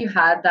almost like you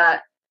had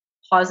that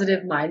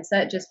positive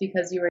mindset just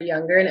because you were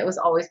younger and it was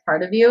always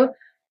part of you.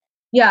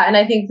 Yeah, and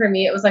I think for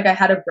me it was like I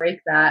had to break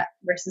that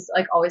versus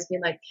like always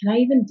being like, can I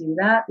even do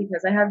that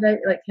because I have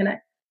diabetes? Like, can I?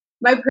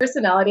 My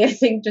personality, I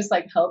think, just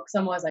like helped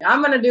someone. Was like,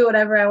 I'm gonna do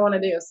whatever I want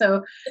to do.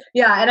 So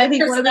yeah, and I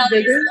think one of the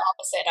biggest is the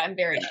opposite. I'm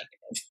very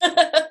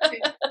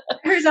negative.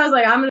 First, I was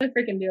like, I'm gonna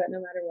freaking do it no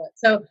matter what.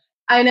 So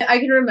I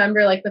can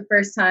remember like the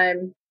first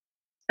time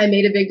I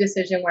made a big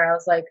decision where I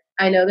was like,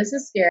 I know this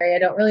is scary. I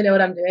don't really know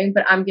what I'm doing,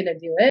 but I'm gonna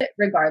do it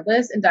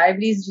regardless. And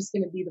diabetes is just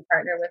gonna be the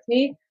partner with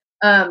me.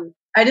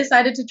 I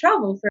decided to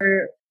travel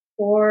for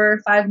 4 or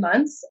 5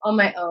 months on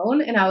my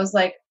own, and I was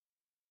like,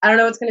 I don't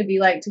know what it's going to be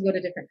like to go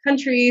to different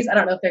countries. I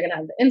don't know if they're going to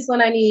have the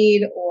insulin I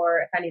need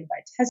or if I need to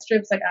buy test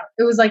strips. Like,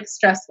 it was like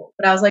stressful,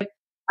 but I was like,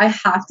 I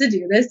have to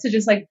do this to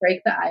just like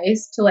break the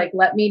ice, to like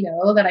let me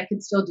know that I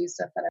can still do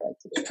stuff that I like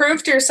to do. To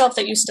prove to yourself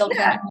that you still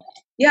can.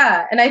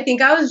 Yeah. And I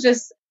think I was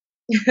just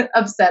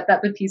upset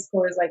that the Peace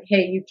Corps was like,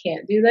 hey, you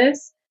can't do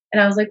this.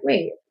 And I was like,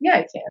 wait, yeah,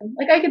 I can.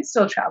 Like, I could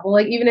still travel.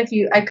 Like, even if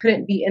I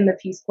couldn't be in the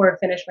Peace Corps,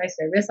 finish my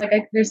service,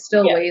 like, there's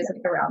still ways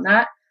like around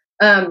that.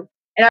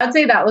 And I would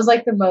say that was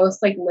like the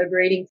most like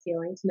liberating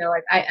feeling to know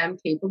like I am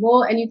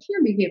capable and you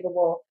can be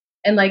capable.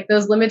 And like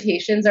those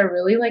limitations are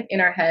really like in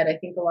our head, I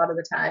think a lot of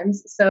the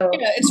times. So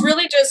yeah, it's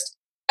really just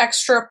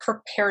extra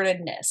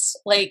preparedness.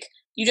 Like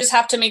you just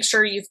have to make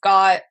sure you've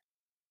got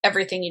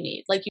everything you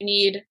need. Like you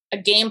need a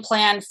game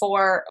plan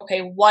for, okay,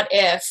 what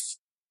if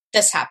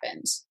this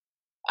happens?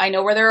 I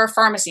know where there are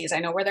pharmacies. I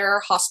know where there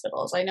are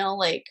hospitals. I know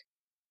like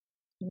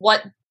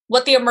what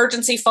the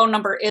emergency phone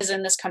number is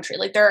in this country.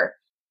 Like there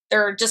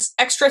are just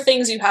extra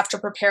things you have to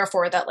prepare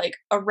for that like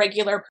a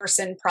regular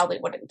person probably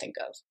wouldn't think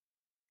of.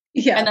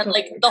 Yeah. And then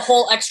like the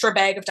whole extra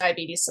bag of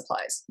diabetes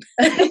supplies.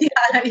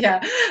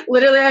 Yeah.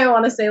 Literally, I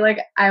want to say like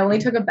I only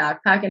took a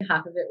backpack and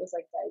half of it was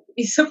like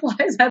diabetes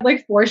supplies. I had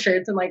like 4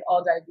 shirts and like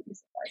all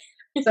diabetes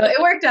supplies. So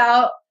it worked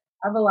out.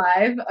 I'm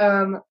alive.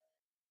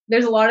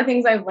 There's a lot of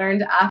things I've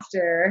learned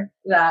after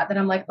that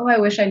I'm like, oh, I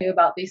wish I knew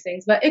about these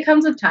things. But it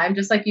comes with time,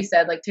 just like you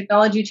said, like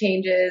technology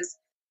changes.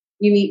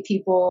 You meet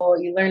people,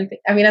 you learn.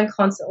 I'm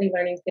constantly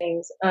learning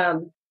things.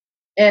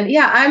 And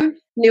yeah, I'm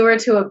newer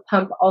to a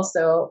pump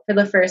also. For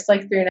the first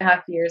like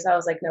 3.5 years, I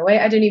was like, no way,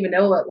 I didn't even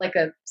know what like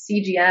a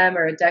CGM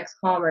or a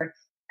Dexcom or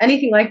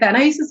anything like that. And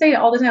I used to say it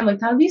all the time, like,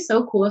 that would be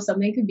so cool if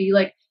something could be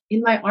like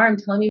in my arm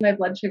telling me my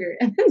blood sugar.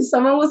 And then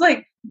someone was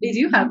like, they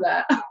do have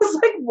that. I was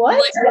like, what?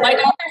 Like, my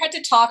doctor had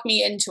to talk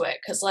me into it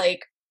because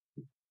like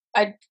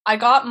I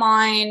got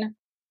mine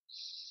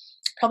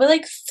probably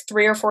like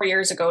 3 or 4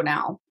 years ago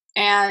now.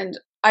 And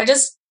I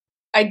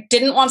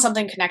didn't want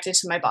something connected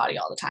to my body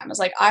all the time. I was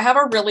like, I have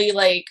a really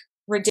like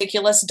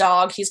ridiculous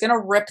dog. He's going to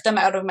rip them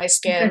out of my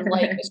skin.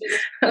 Like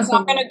it's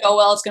not going to go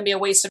well. It's going to be a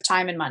waste of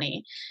time and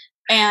money.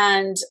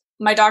 And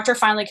my doctor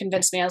finally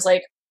convinced me. I was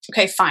like,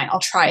 okay, fine, I'll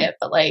try it.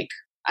 But like,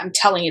 I'm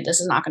telling you,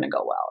 this is not going to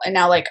go well. And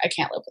now like, I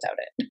can't live without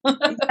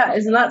it. Yeah,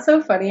 isn't that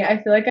so funny?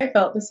 I feel like I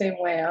felt the same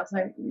way. I was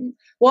like,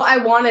 well, I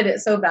wanted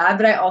it so bad,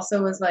 but I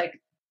also was like,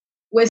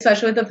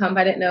 especially with the pump,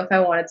 I didn't know if I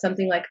wanted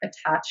something like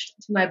attached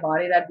to my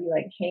body that'd be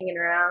like hanging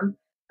around.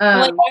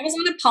 Like I was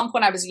on a pump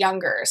when I was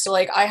younger. So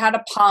like I had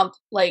a pump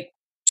like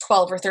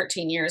 12 or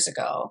 13 years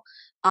ago.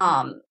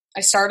 I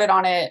started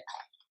on it,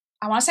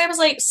 I want to say I was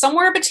like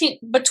somewhere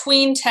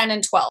between 10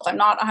 and 12. I'm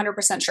not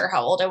 100% sure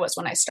how old I was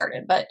when I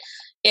started, but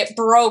it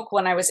broke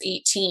when I was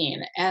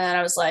 18. And then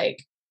I was like,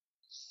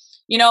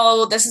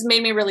 this has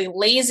made me really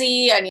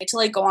lazy. I need to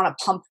like go on a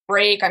pump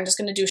break. I'm just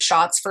going to do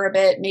shots for a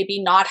bit.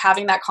 Maybe not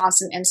having that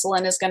constant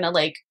insulin is going to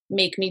like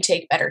make me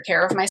take better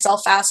care of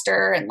myself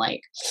faster.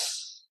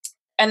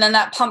 And then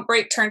that pump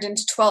break turned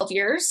into 12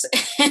 years.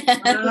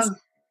 And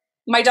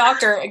my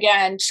doctor,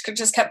 again,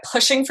 just kept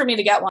pushing for me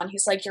to get one.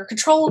 He's like, your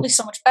control will be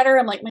so much better.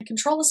 I'm like, my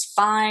control is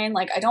fine.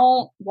 Like, I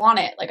don't want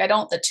it. Like,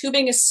 the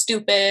tubing is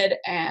stupid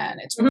and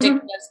it's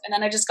ridiculous. And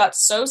then I just got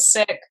so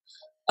sick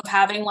of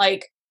having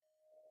like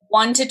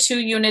 1 to 2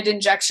 unit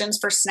injections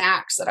for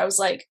snacks that I was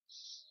like,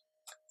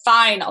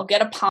 fine, I'll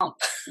get a pump.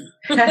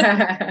 You're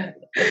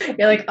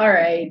like, all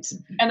right.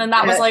 And then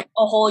that was like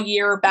a whole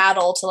year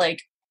battle to like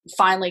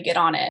finally get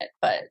on it.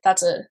 But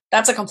that's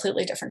a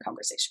completely different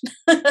conversation.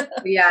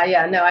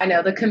 Yeah. No, I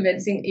know the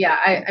convincing. Yeah.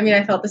 I mean,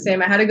 I felt the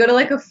same. I had to go to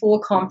like a full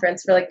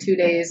conference for like 2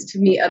 days to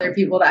meet other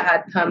people that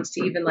had pumps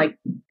to even like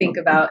think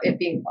about it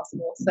being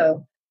possible.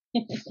 So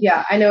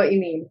yeah, I know what you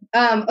mean.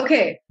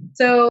 Okay.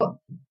 So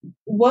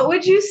what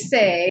would you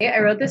say, I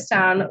wrote this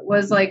down,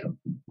 was like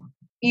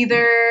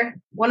either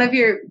one of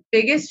your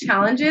biggest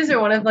challenges or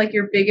one of like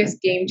your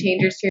biggest game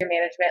changers to your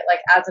management, like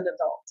as an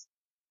adult?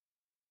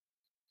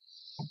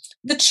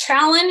 The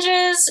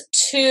challenges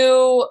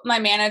to my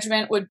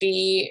management would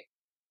be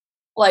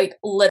like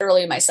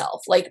literally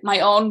myself, like my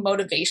own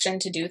motivation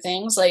to do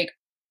things. Like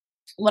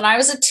when I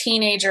was a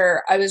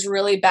teenager, I was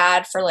really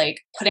bad for like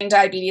putting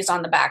diabetes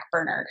on the back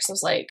burner because I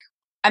was like,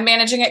 I'm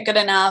managing it good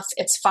enough.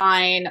 It's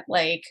fine.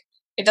 Like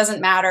it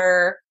doesn't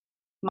matter.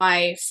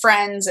 My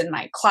friends and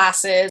my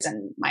classes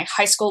and my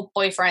high school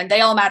boyfriend,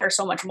 they all matter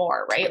so much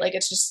more, right? Like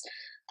it's just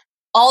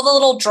all the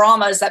little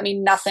dramas that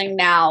mean nothing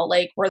now,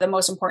 like were the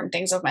most important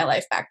things of my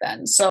life back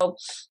then. So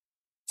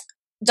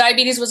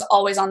diabetes was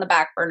always on the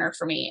back burner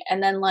for me.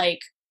 And then like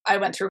I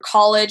went through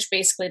college,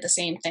 basically the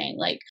same thing.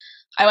 Like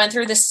I went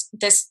through this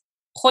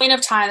point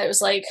of time that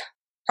was like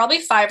probably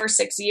 5 or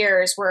 6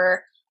 years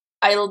where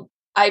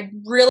I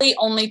really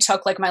only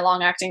took like my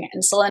long acting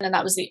insulin, and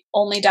that was the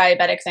only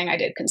diabetic thing I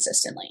did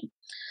consistently.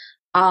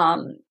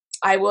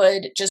 I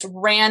would just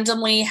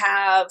randomly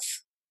have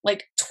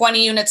like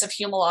 20 units of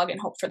Humalog and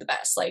hope for the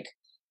best. Like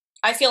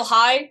I feel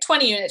high,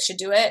 20 units should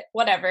do it,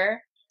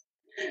 whatever.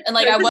 And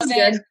like I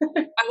wasn't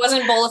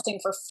bolusing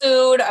for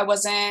food. I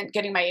wasn't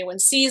getting my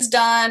A1Cs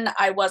done.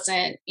 I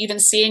wasn't even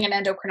seeing an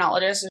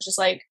endocrinologist. It was just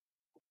like,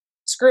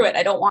 screw it.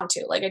 I don't want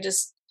to. Like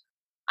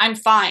I'm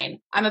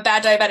fine. I'm a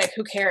bad diabetic.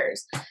 Who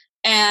cares?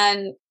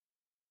 And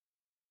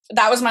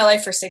that was my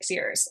life for 6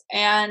 years.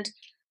 And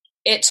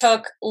it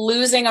took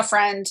losing a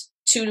friend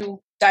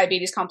to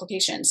diabetes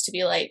complications to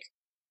be like,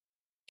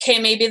 okay,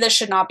 maybe this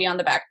should not be on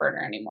the back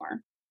burner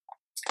anymore.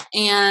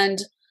 And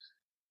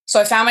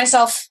so I found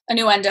myself a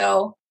new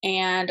endo,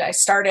 and I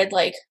started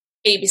like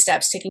baby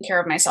steps taking care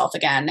of myself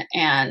again.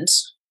 And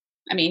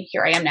I mean,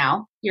 here I am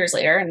now, years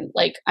later, and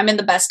like I'm in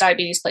the best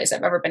diabetes place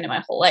I've ever been in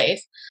my whole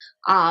life.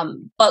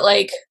 But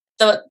like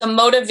the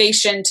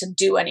motivation to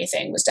do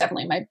anything was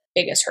definitely my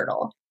biggest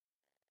hurdle.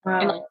 Wow.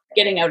 And like,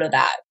 getting out of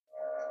that.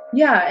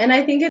 Yeah, and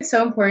I think it's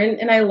so important,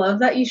 and I love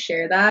that you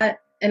share that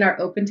and are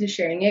open to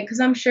sharing it, because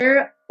I'm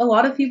sure a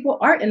lot of people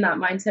aren't in that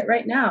mindset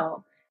right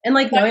now. And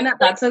like knowing that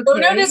that's okay.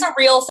 Burnout is a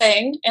real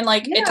thing, and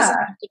like it doesn't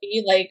have to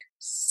be like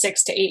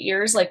 6 to 8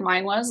 years like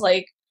mine was.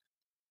 Like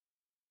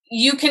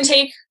you can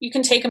take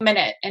a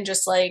minute and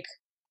just like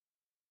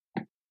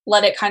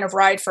let it kind of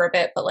ride for a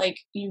bit, but like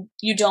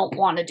you don't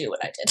want to do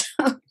what I did.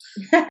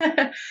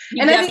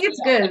 And I think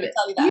it's good.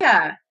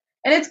 Yeah.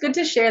 And it's good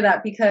to share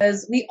that,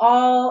 because we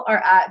all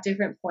are at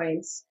different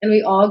points, and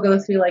we all go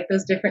through like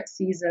those different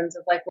seasons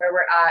of like where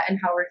we're at and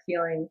how we're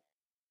feeling.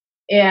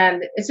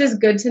 And it's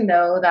just good to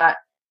know that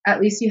at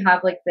least you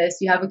have like this,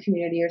 you have a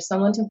community or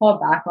someone to fall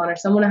back on, or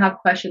someone to have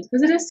questions,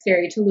 because it is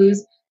scary to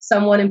lose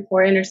someone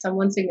important or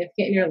someone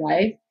significant in your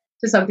life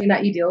to something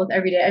that you deal with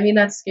every day. I mean,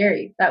 that's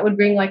scary. That would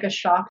bring like a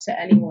shock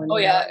to anyone. Oh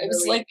yeah. It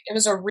was like, it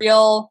was a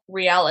real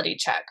reality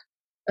check.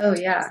 Oh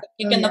yeah.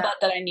 Kick in the butt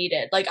that I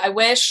needed. Like I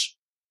wish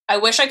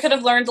I could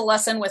have learned the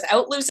lesson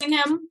without losing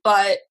him,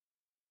 but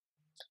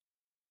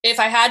if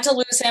I had to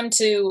lose him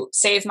to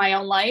save my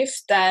own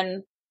life,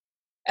 then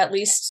at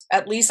least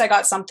I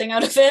got something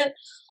out of it.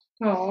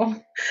 Oh,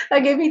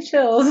 that gave me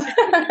chills.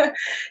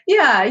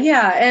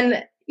 Yeah.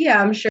 And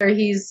yeah, I'm sure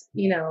he's,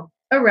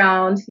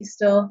 around. He's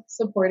still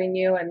supporting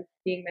you and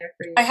being there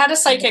for you. I had a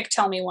psychic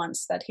tell me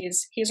once that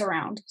he's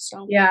around.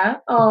 So yeah.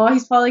 Oh,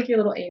 he's probably like your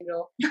little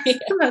angel. Yeah.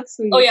 That's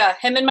sweet. Oh yeah.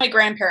 Him and my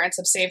grandparents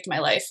have saved my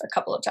life a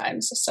couple of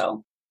times.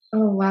 So.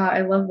 Oh wow,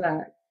 I love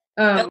that.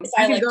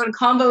 I could go in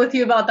combo with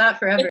you about that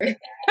forever.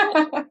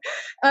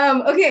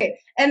 Okay,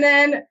 and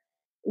then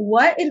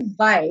what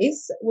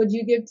advice would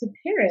you give to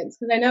parents?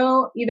 Because I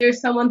know either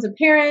someone's a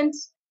parent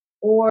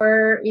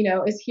or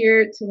is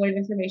here to learn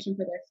information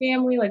for their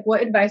family. Like,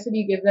 what advice would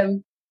you give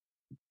them?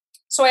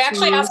 So I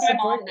actually asked my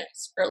mom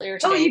this earlier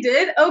today. Oh, you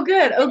did? Oh,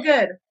 good.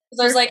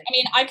 So I was like, I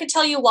mean, I could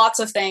tell you lots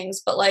of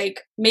things, but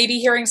like maybe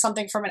hearing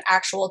something from an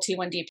actual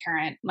T1D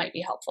parent might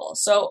be helpful.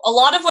 So a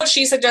lot of what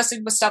she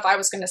suggested was stuff I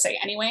was going to say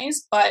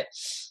anyways, but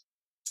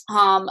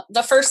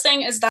the first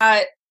thing is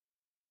that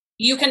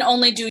you can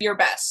only do your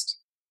best.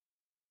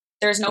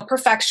 There's no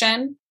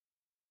perfection.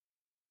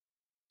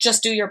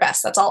 Just do your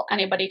best. That's all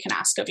anybody can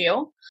ask of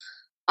you.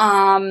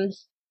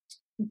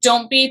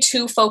 Don't be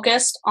too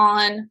focused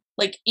on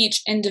like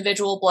each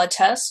individual blood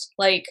test.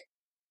 Like,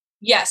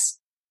 yes,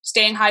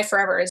 staying high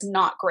forever is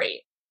not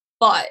great,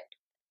 but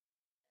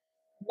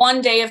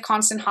one day of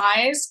constant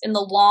highs in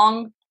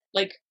the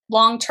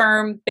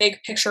long-term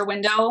big picture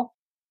window,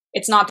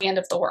 it's not the end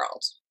of the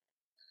world.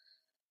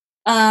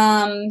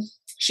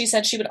 She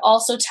said she would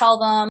also tell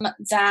them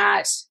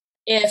that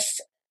if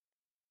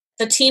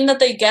the team that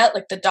they get,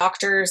 like the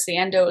doctors, the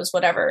endos,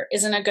 whatever,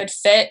 isn't a good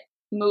fit,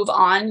 move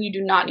on. You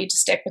do not need to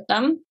stick with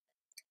them.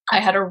 I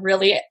had a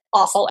really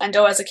awful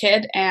endo as a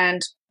kid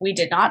and we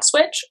did not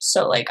switch.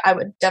 So like, I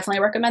would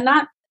definitely recommend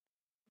that.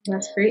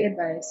 That's great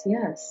advice.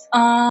 Yes.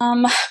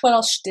 What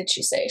else did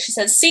she say? She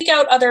said, seek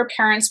out other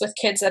parents with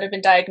kids that have been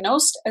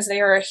diagnosed, as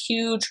they are a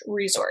huge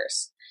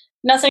resource.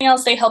 Nothing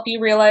else, they help you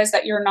realize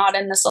that you're not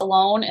in this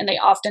alone, and they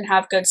often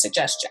have good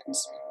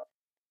suggestions.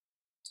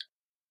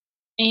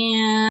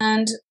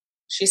 And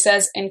she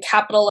says in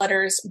capital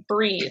letters,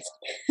 breathe.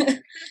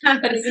 It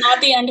is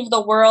not the end of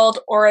the world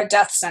or a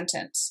death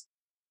sentence,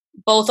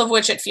 both of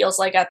which it feels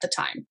like at the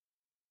time.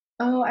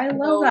 Oh, I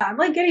love that. I'm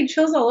like getting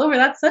chills all over.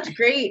 That's such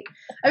great.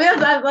 I mean,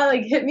 that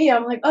like hit me.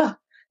 I'm like, oh,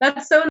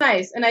 that's so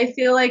nice. And I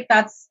feel like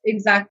that's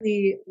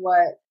exactly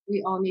what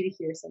we all need to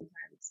hear sometimes.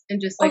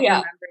 And just like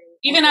remembering.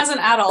 Even as an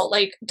adult,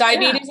 like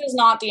diabetes is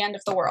not the end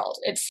of the world.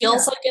 It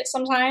feels like it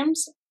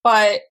sometimes,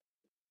 but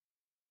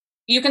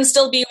you can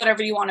still be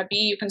whatever you want to be.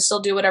 You can still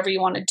do whatever you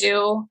want to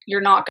do.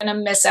 You're not going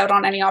to miss out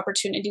on any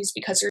opportunities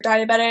because you're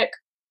diabetic.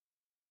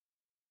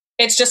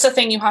 It's just a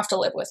thing you have to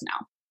live with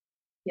now.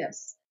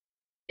 Yes.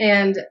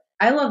 And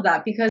I love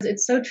that because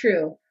it's so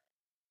true.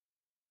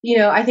 You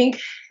know, I think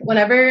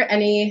whenever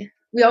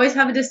we always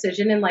have a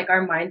decision in like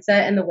our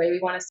mindset and the way we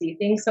want to see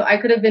things. So I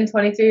could have been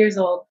 23 years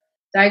old,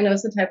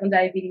 diagnosed with type 1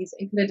 diabetes,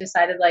 and could have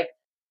decided like,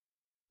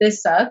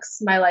 this sucks.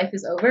 My life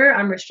is over.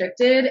 I'm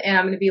restricted and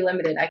I'm going to be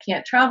limited. I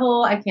can't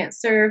travel. I can't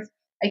surf.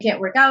 I can't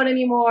work out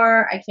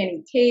anymore. I can't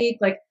eat cake.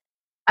 Like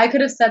I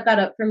could have set that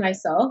up for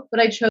myself, but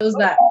I chose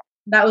that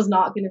was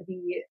not going to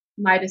be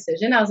my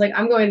decision. I was like,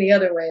 I'm going the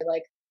other way.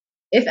 Like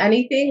if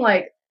anything,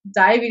 like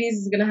diabetes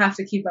is going to have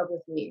to keep up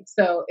with me.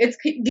 So it's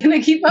going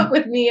to keep up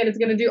with me and it's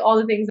going to do all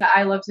the things that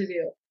I love to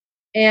do.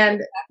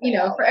 And, you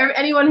know, for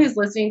anyone who's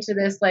listening to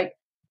this, like,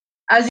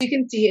 as you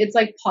can see, it's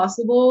like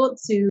possible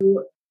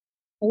to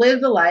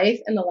live the life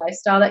and the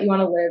lifestyle that you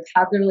want to live,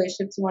 have the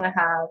relationships you want to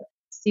have,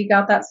 seek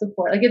out that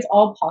support. Like it's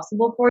all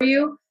possible for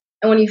you.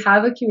 And when you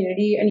have a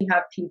community and you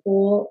have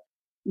people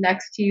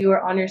next to you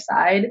or on your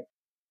side,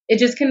 it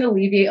just can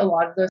alleviate a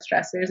lot of those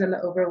stressors and the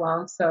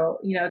overwhelm. So,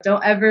 you know,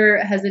 don't ever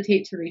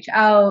hesitate to reach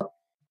out.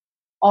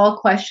 All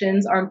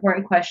questions are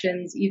important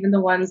questions, even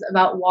the ones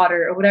about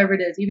water or whatever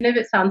it is. Even if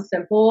it sounds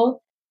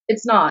simple,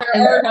 it's not.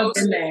 There are no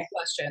stupid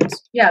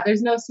questions. Yeah,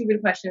 there's no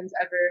stupid questions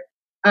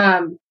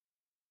ever.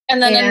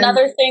 And then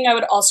another thing I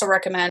would also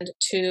recommend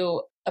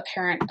to a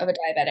parent of a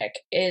diabetic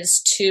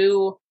is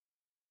to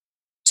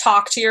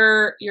talk to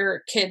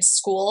your kids'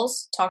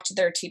 schools, talk to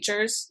their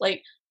teachers.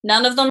 Like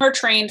none of them are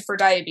trained for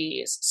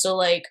diabetes. So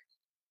like,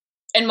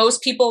 and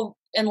most people,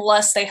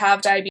 unless they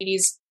have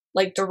diabetes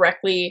like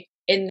directly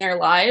in their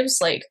lives,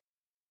 like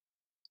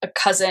a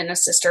cousin, a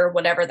sister,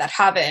 whatever that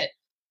have it,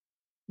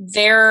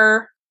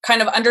 their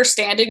kind of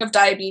understanding of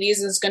diabetes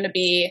is going to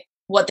be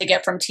what they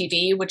get from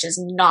TV, which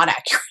is not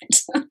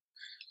accurate.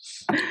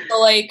 So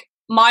like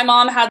my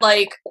mom had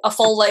like a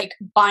full like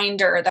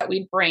binder that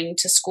we'd bring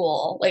to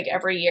school like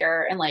every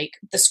year, and like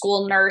the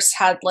school nurse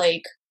had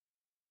like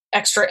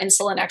extra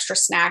insulin, extra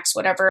snacks,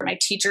 whatever. My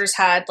teachers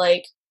had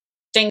like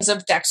things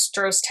of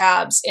dextrose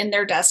tabs in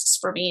their desks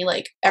for me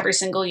like every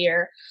single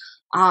year,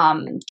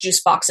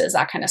 juice boxes,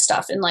 that kind of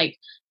stuff. And like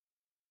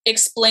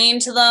explain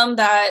to them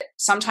that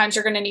sometimes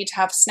you're going to need to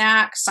have a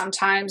snack,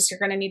 sometimes you're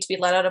going to need to be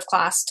let out of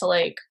class to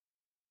like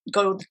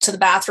go to the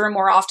bathroom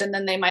more often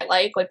than they might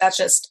like that's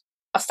just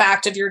a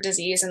fact of your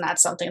disease, and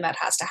that's something that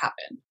has to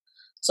happen.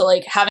 So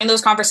like having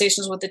those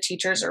conversations with the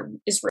teachers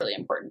is really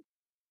important.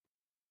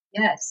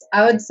 Yes,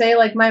 I would say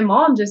like my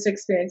mom just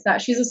experienced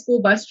that. She's a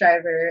school bus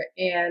driver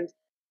and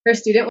her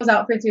student was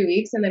out for 3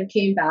 weeks and then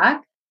came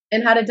back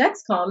and had a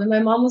Dexcom. And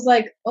my mom was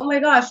like, oh my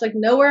gosh, like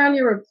nowhere on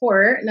your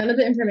report, none of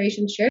the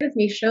information shared with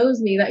me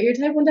shows me that you're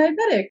type 1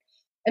 diabetic.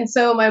 And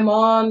so my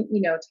mom,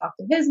 you know, talked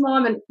to his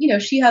mom, and, you know,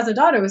 she has a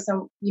daughter with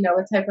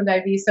with type 1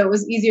 diabetes. So it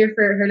was easier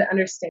for her to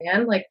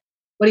understand like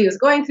what he was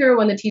going through.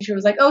 When the teacher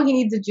was like, oh, he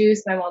needs a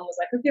juice, my mom was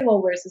like, okay,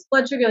 well, where's his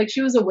blood sugar? Like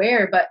she was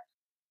aware, but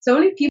so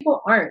many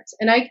people aren't.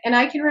 And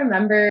I can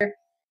remember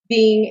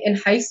being in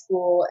high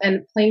school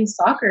and playing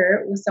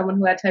soccer with someone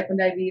who had type 1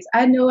 diabetes. I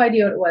had no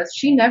idea what it was.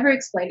 She never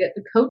explained it.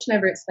 The coach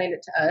never explained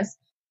it to us.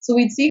 So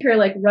we'd see her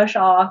like rush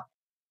off,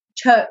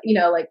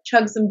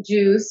 chug some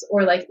juice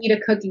or like eat a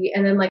cookie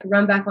and then like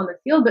run back on the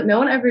field. But no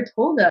one ever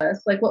told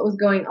us like what was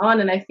going on.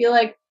 And I feel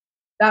like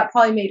that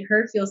probably made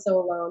her feel so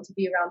alone to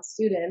be around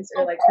students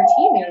or like her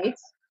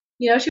teammates.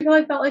 She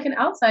probably felt like an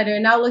outsider.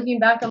 And now looking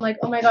back, I'm like,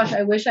 oh my gosh,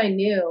 I wish I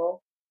knew,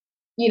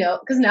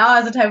 because now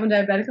as a type 1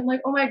 diabetic, I'm like,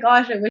 oh my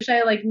gosh, I wish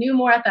I like knew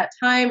more at that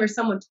time, or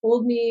someone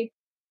told me,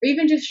 or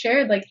even just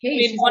shared like,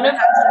 hey, she's gonna have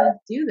to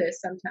do this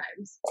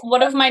sometimes.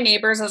 One of my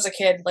neighbors as a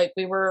kid, like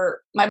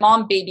my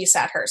mom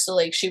babysat her. So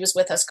like she was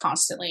with us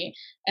constantly.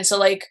 And so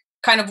like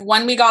kind of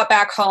when we got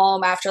back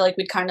home after like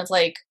we'd kind of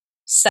like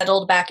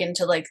settled back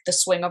into like the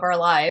swing of our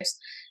lives,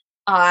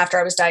 after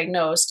I was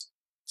diagnosed,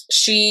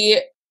 she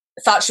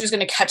thought she was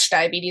going to catch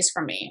diabetes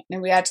from me.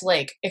 And we had to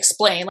like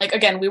explain, like,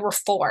 again, we were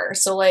 4.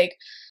 So like,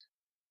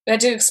 we had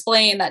to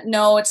explain that,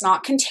 no, it's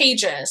not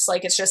contagious.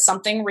 Like, it's just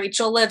something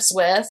Rachel lives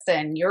with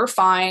and you're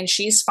fine.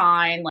 She's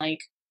fine. Like,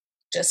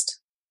 just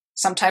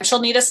sometimes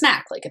she'll need a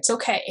snack. Like, it's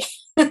okay.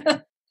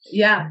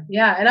 Yeah.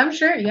 And I'm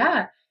sure,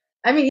 yeah.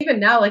 I mean, even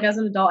now, like as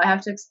an adult, I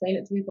have to explain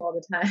it to people all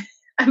the time.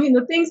 I mean,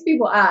 the things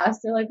people ask,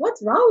 they're like,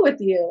 what's wrong with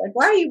you? Like,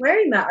 why are you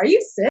wearing that? Are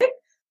you sick?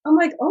 I'm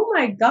like, oh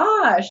my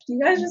gosh, do you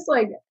guys just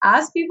like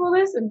ask people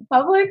this in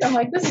public? I'm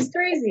like, this is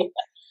crazy.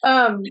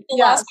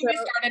 Last time I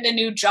started a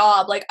new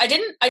job, like I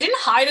didn't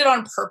hide it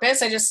on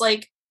purpose. I just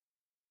like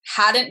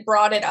hadn't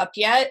brought it up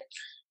yet.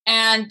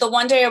 And the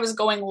one day I was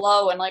going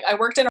low and like I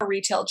worked in a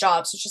retail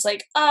job. So it's just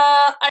like,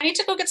 I need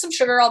to go get some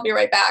sugar. I'll be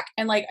right back.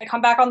 And like I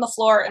come back on the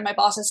floor and my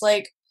boss is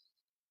like,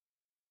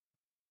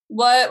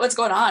 what's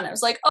going on? I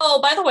was like,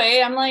 oh, by the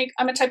way, I'm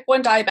a type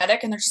 1 diabetic.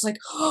 And they're just like,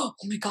 oh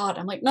my God.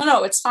 I'm like,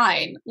 no, it's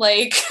fine.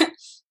 Like,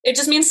 it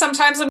just means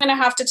sometimes I'm going to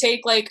have to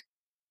take like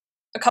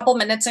a couple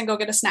minutes and go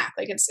get a snack.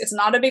 Like it's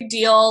not a big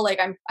deal.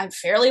 Like I'm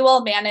fairly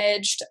well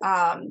managed.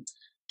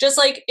 Just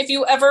like, if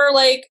you ever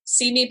like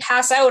see me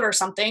pass out or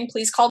something,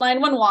 please call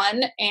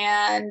 911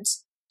 and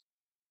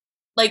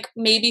like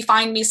maybe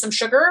find me some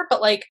sugar, but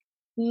like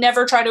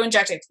never try to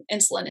inject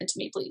insulin into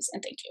me, please.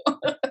 And thank you.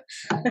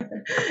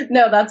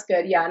 No, that's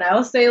good. Yeah. And I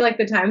will say like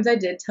the times I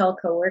did tell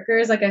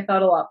coworkers, like I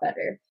felt a lot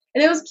better.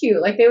 And it was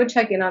cute. Like they would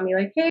check in on me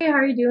like, hey, how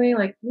are you doing?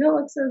 Like, you don't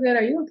look so good.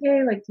 Are you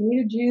okay? Like, do you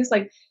need a juice?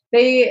 Like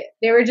they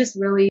were just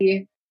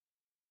really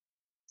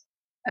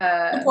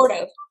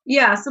supportive.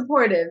 Yeah,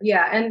 supportive.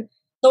 Yeah. And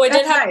so I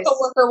did have a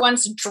coworker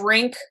once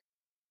drink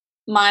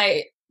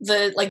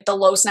the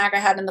low snack I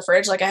had in the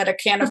fridge. Like I had a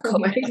can of Coke. Oh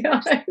my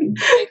God. I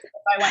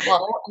went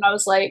low and I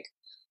was like,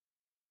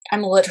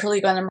 I'm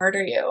literally going to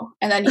murder you.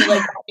 And then he like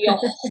got me a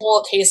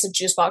whole case of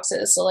juice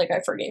boxes. So like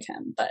I forgave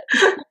him, but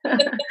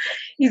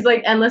he's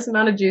like endless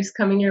amount of juice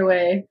coming your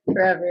way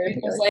forever. He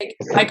was like,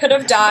 I could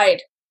have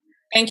died.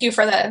 Thank you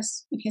for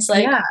this. And he's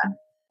like, yeah.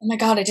 Oh my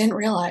God, I didn't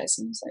realize.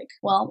 And I was like,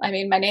 well, I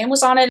mean, my name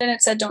was on it and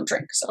it said don't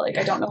drink. So like,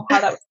 I don't know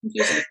how that was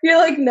confusing. You're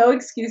like, no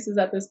excuses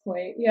at this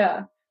point.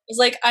 Yeah. It's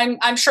like,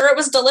 I'm sure it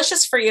was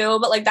delicious for you,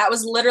 but like that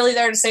was literally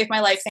there to save my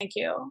life. Thank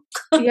you.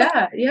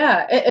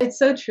 Yeah. It's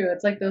so true.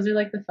 It's like, those are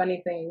like the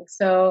funny things.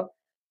 So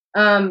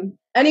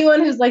anyone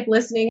who's like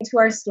listening to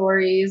our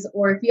stories,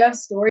 or if you have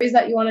stories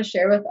that you want to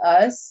share with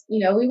us,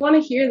 we want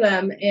to hear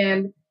them.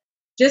 And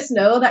just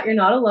know that you're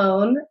not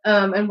alone.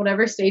 And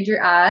whatever stage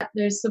you're at,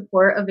 there's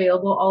support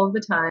available all of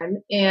the time.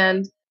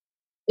 And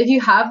if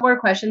you have more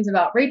questions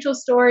about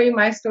Rachel's story,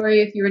 my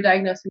story, if you were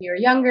diagnosed when you were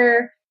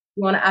younger,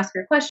 you want to ask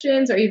her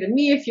questions, or even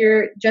me if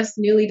you're just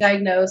newly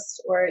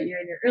diagnosed or you're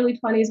in your early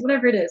 20s,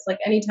 whatever it is, like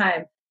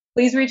anytime,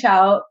 please reach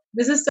out.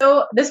 This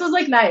was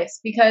like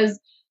nice because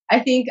I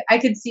think I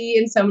could see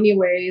in so many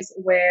ways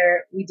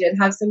where we did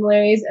have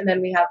similarities and then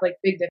we have like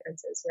big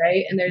differences,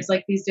 right? And there's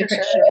like these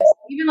different shifts,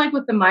 even like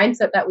with the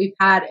mindset that we've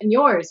had and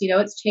yours,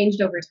 it's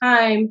changed over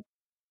time.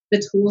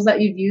 The tools that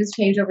you've used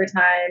change over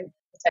time.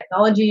 The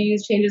technology you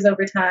use changes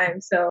over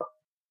time. So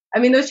I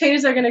mean, those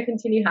changes are going to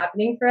continue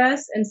happening for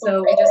us. And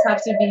so we just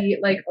have to be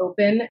like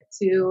open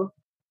to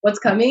what's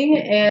coming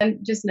and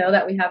just know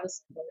that we have the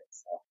support.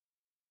 So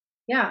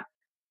yeah.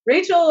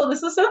 Rachel,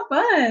 this was so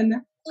fun.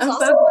 I'm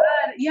awesome. So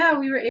glad. Yeah,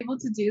 we were able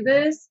to do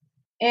this.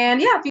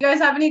 And yeah, if you guys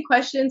have any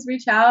questions,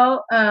 reach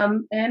out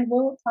and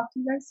we'll talk to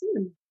you guys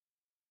soon.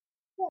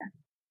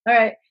 Yeah. All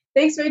right.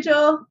 Thanks,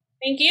 Rachel.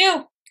 Thank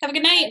you. Have a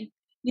good night.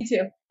 You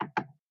too.